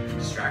bickering,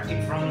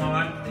 distracting from the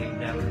life they've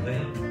never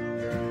lived.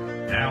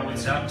 Now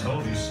it's I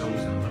told you so,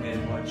 so look at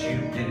what you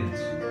did.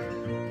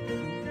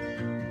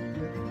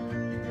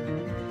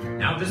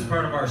 Now this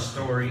part of our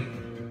story,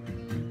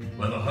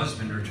 well, the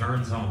husband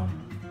returns home.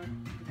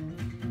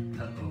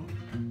 Uh-oh.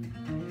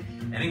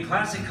 And in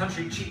classic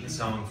country cheating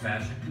song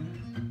fashion,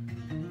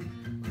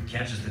 he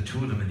catches the two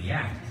of them in the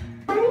act.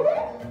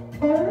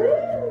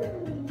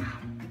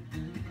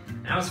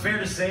 Now, it's fair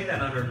to say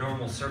that under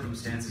normal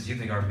circumstances, you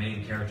think our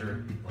main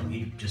character, well,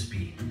 he'd just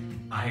be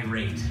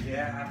irate.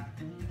 Yeah.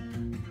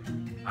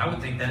 I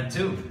would think that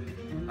too.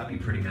 I'd be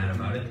pretty mad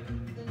about it.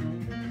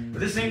 But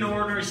this ain't no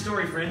ordinary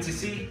story, friends. You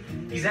see,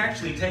 he's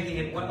actually taking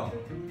it well.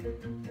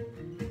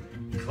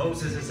 He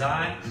closes his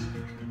eyes,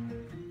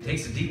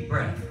 takes a deep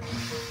breath.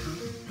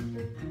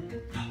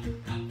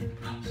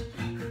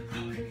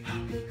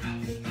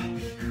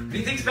 And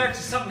he thinks back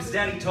to something his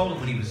daddy told him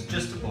when he was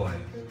just a boy.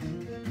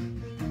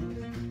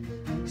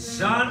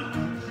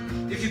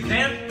 Son, if you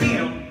can't beat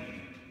him,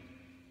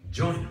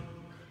 join him.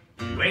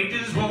 He waged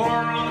his war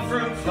on the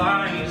fruit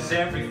flies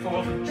every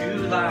 4th of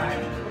July.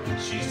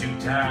 She's too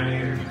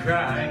tired to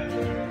cry.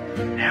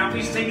 Now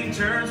he's taking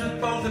turns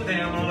with both of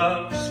them.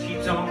 Love just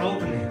keeps on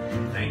opening.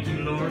 Thank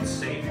you, Lord,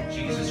 Savior,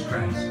 Jesus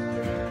Christ.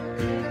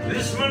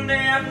 This Monday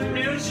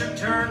afternoon sure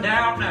turned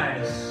out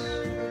nice.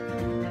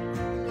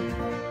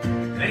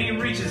 Then he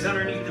reaches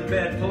underneath the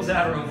bed, pulls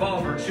out a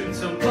revolver, shoots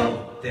him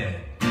both dead.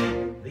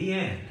 The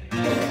end.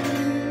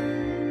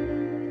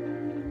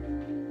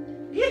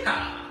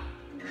 Yeah.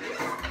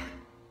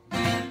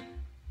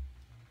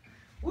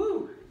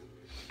 Woo.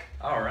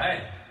 All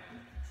right.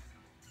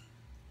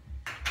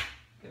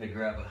 Gonna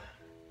grab a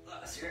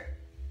glass here.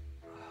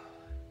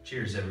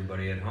 Cheers,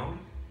 everybody at home.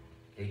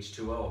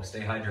 H2O.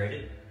 Stay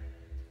hydrated.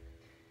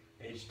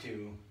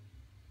 H2.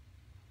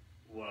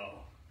 Whoa.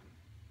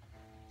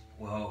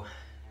 Whoa.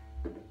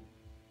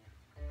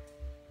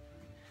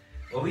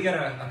 Well, we got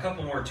a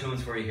couple more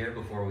tunes for you here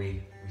before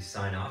we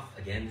sign off.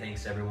 Again,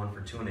 thanks everyone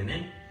for tuning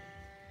in.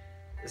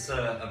 This is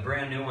a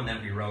brand new one that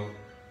we wrote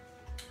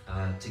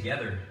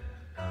together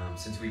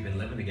since we've been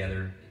living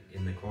together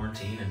in the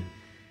quarantine, and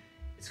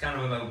it's kind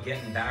of about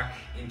getting back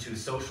into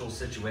social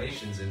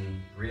situations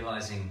and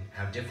realizing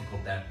how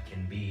difficult that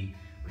can be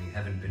when you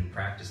haven't been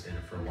practiced in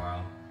it for a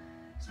while,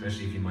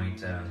 especially if you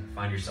might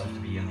find yourself to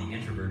be on the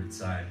introverted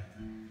side.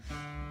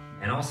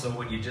 And also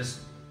when you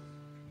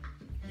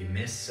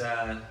miss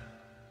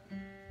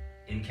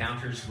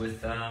encounters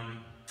with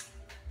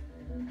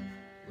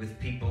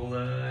people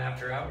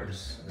after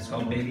hours. It's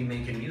called Baby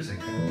Making Music.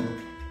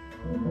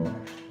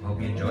 I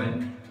hope you enjoy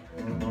it.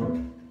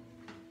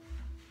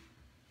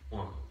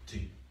 1, 2,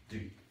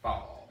 3,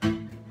 4.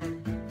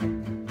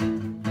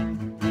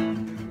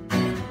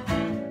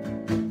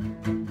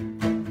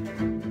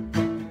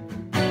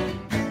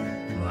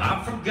 Well,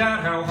 I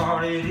forgot how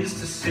hard it is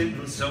to sit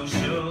and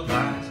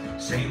socialize.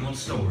 Same old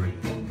story,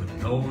 with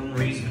no one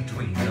reads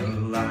between the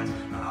lines.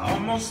 I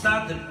almost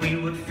thought that we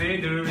would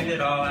figure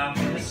it all out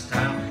this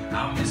time.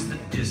 I miss the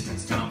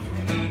distance, time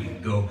for me to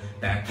go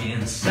back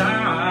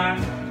inside.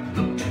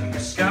 Look to the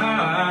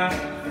sky,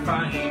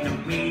 find a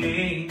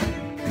meaning.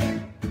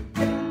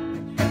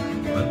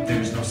 But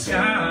there's no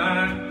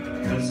sky,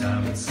 'cause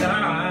I'm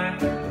inside.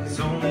 There's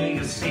only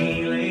a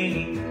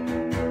ceiling.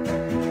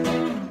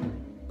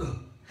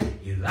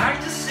 You like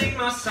to sing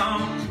my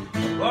songs,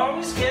 you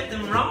always get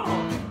them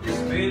wrong. This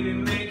baby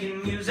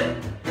making music,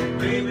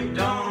 baby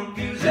don't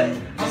abuse it.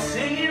 I'll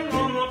sing it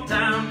one more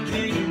time,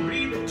 can you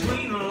read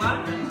between the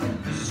lines?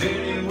 'Cause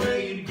any way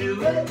you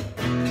do it,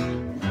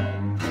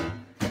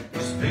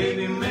 this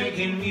baby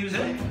making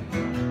music.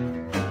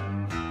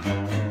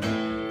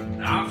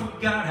 I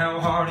forgot how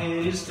hard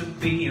it is to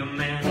be a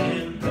man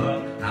in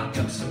love. I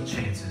took some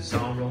chances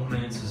on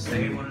romances,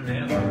 they were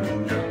never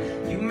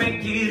enough. You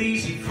make it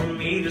easy for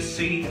me to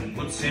see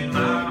what's in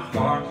my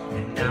heart.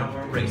 And now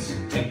we're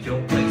racing, take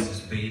your places,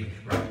 baby,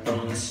 right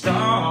from the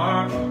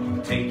start.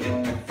 Don't take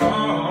it too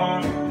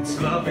far, it's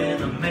love in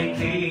the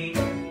making.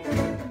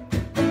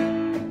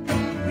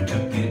 We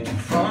took it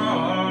too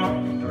far,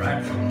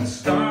 right from the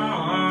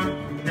start.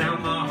 Now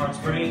my heart's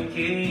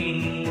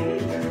breaking.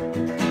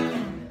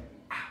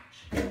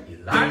 You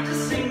like to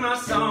sing my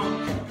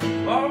songs,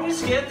 you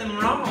always get them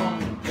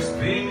wrong. Just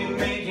baby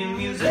making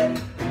music,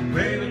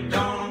 baby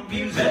don't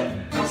abuse it.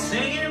 I'll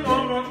sing it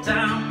one more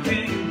time,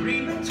 can you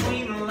read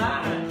between the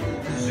lines?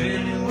 'Cause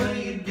any way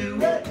you do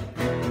it,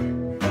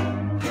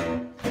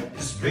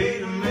 just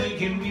baby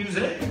making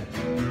music.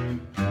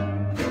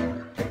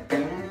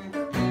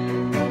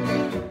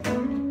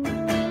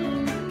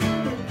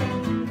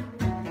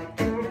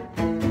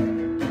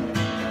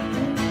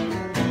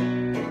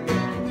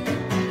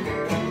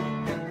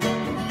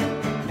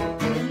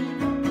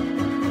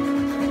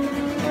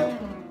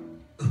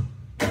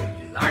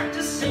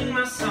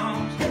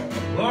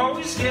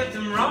 Always get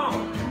them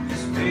wrong.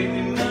 This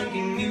baby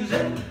making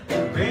music,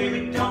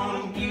 baby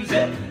don't abuse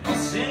it. I'll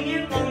sing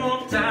it one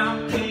more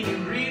time, can you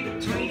read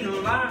between the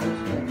lines?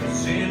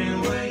 'Cause any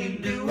way you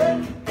do it,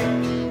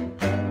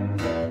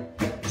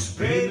 this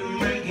baby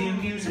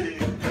making music.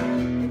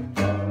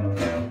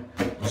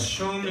 Well,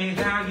 show me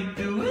how you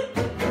do it.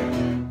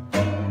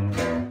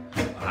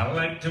 I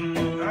like to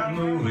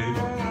move it.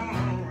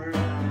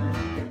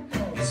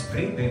 This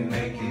baby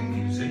making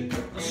music.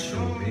 Well,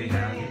 show me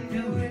how you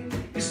do it.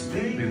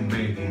 Baby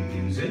making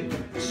music,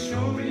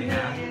 show me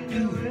how you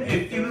do it.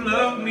 If you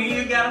love me,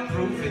 you gotta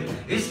prove it.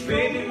 It's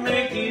baby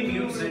making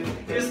music.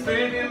 It's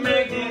baby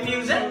making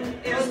music.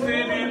 It's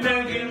baby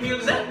making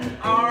music.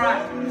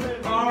 Alright,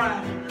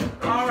 alright.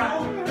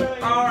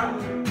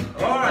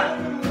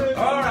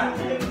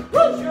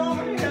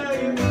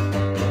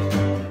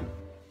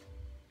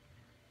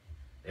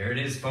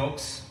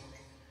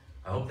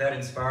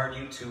 inspired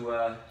you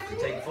to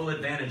take full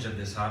advantage of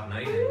this hot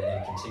night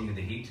and continue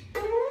the heat.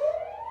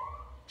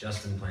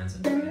 Justin plans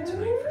on doing it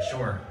tonight for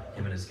sure.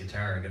 Him and his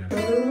guitar are going to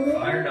be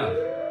fired up.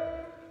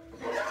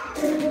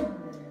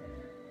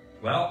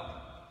 Well,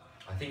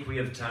 I think we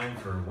have time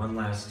for one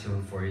last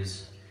tune for you.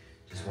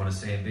 Just want to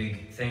say a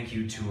big thank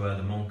you to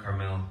the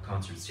Mont-Carmel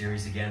Concert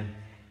Series again,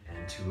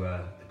 and to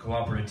the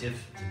Coopérative,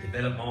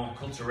 développement,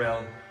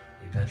 culturel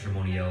et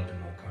patrimonial de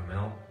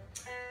Mont-Carmel.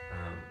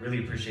 Really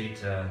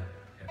appreciate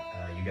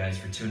you guys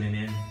for tuning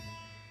in.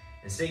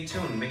 And stay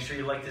tuned. Make sure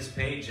you like this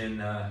page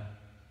and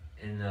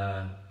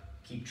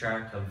keep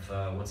track of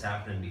what's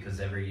happening, because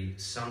every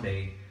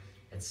Sunday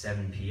at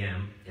 7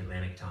 p.m.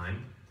 Atlantic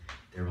time,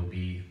 there will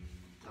be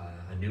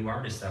a new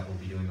artist that will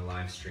be doing a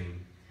live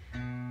stream.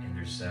 And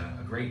there's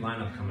a great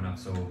lineup coming up,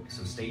 so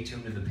stay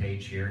tuned to the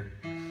page here.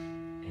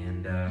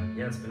 And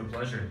yeah, it's been a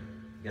pleasure.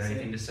 You got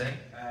anything to say?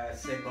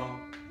 C'est bon.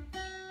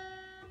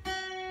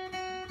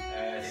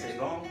 C'est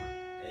bon.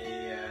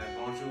 Et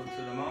bonjour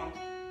tout le monde.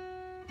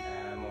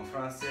 Mon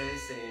français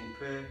c'est un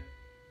peu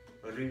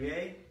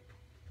rouillé,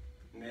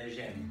 mais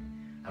j'aime.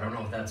 I don't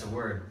know if that's a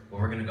word, but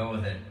we're gonna go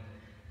with it.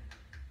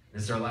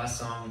 This is our last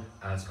song.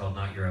 It's called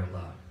Not Your Out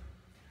Loud.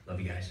 Love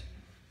you guys.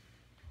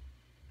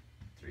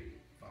 3,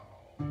 4.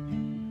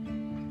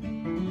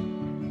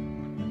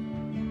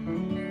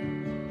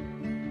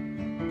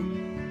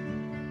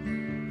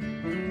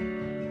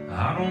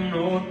 I don't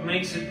know what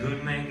makes a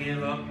good man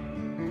give up.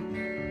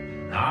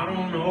 I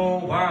don't know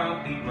why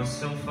I beat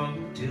myself up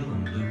till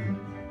I'm blue.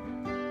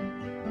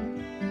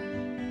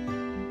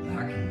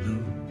 Like I'm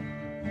blue.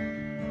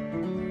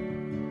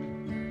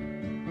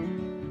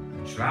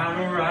 I'm trying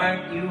to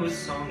write you a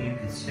song you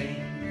could sing.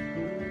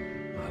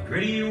 My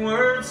gritty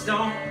words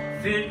don't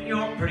fit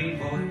your pretty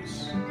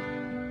voice.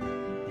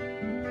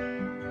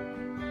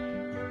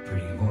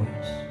 Pretty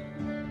voice.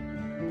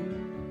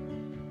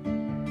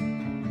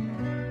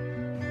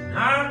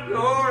 Not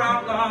your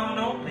outlaw,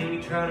 don't make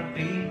me try to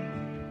be.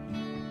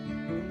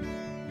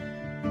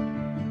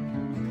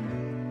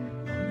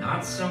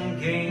 Not some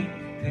game you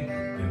pick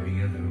up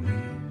every other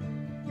week.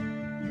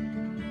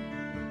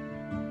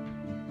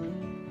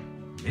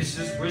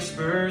 Mrs.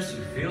 Whispers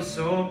who feel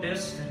so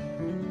distant,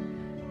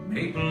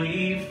 make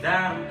believe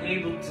that I'm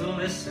able to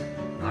listen,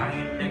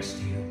 lying next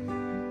to you,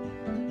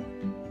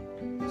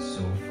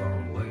 so far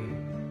away.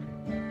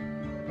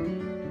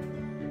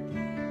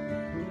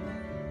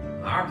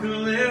 I could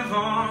live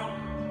on,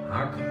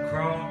 I could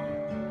crawl,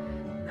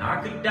 and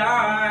I could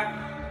die,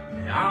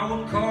 and I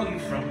would call you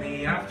from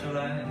the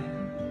afterlife.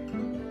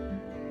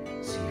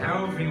 See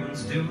how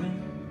everyone's doing.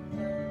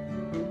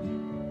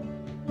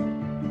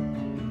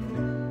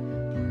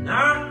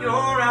 Not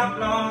your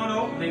outlaw,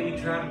 don't make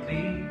me try to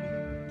be.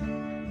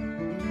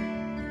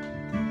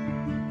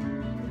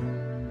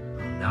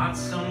 I'm not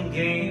some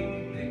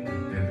game picked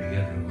up every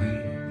other week.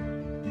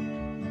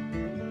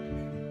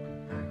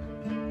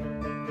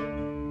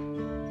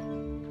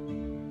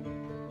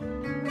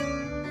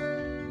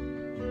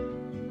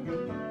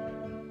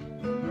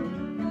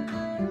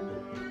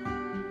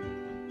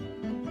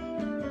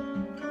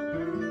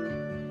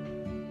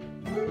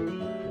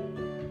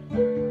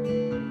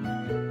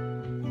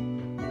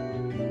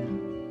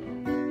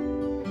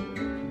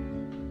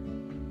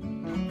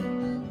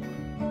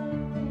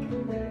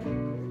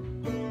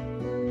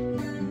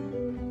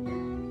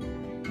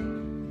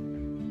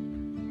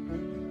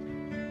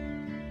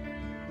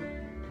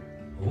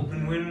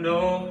 Open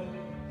window,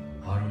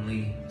 autumn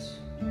leaves.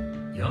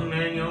 Young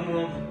man, young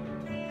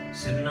woman,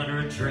 sitting under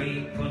a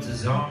tree, puts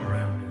his arm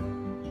around her.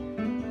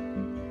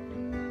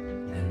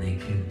 Then they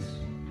kiss.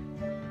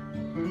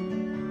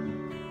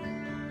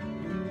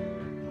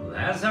 Well,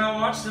 as I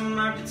watched them,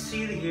 I could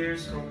see the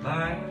years go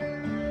by.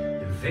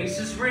 Their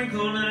faces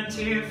wrinkled and a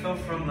tear fell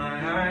from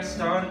my eye.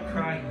 Started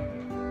crying.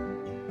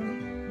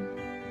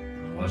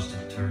 I watched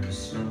it turn to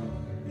snow.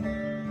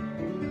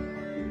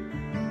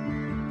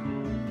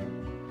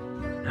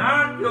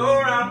 Not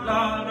your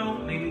outlaw,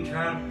 don't make me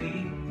try to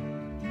be.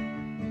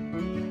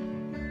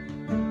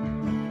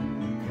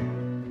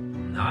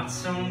 I'm not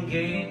some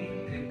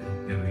game pick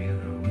up every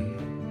other week.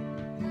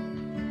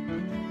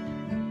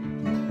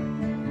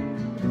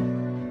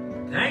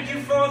 Thank you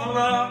for the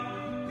love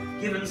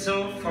given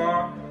so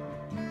far.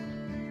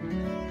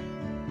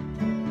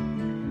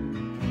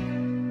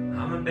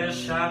 I'm the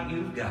best shot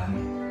you've got.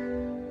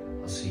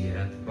 I'll see you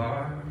at the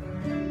bar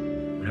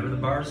whenever the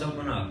bars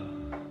open up.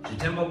 Je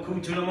t'aime beaucoup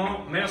tout le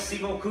monde, merci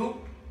beaucoup.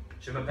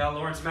 Je m'appelle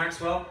Lawrence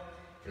Maxwell,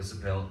 il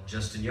s'appelle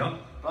Justin Young.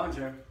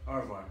 Bonjour, au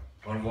revoir.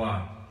 Au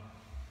revoir.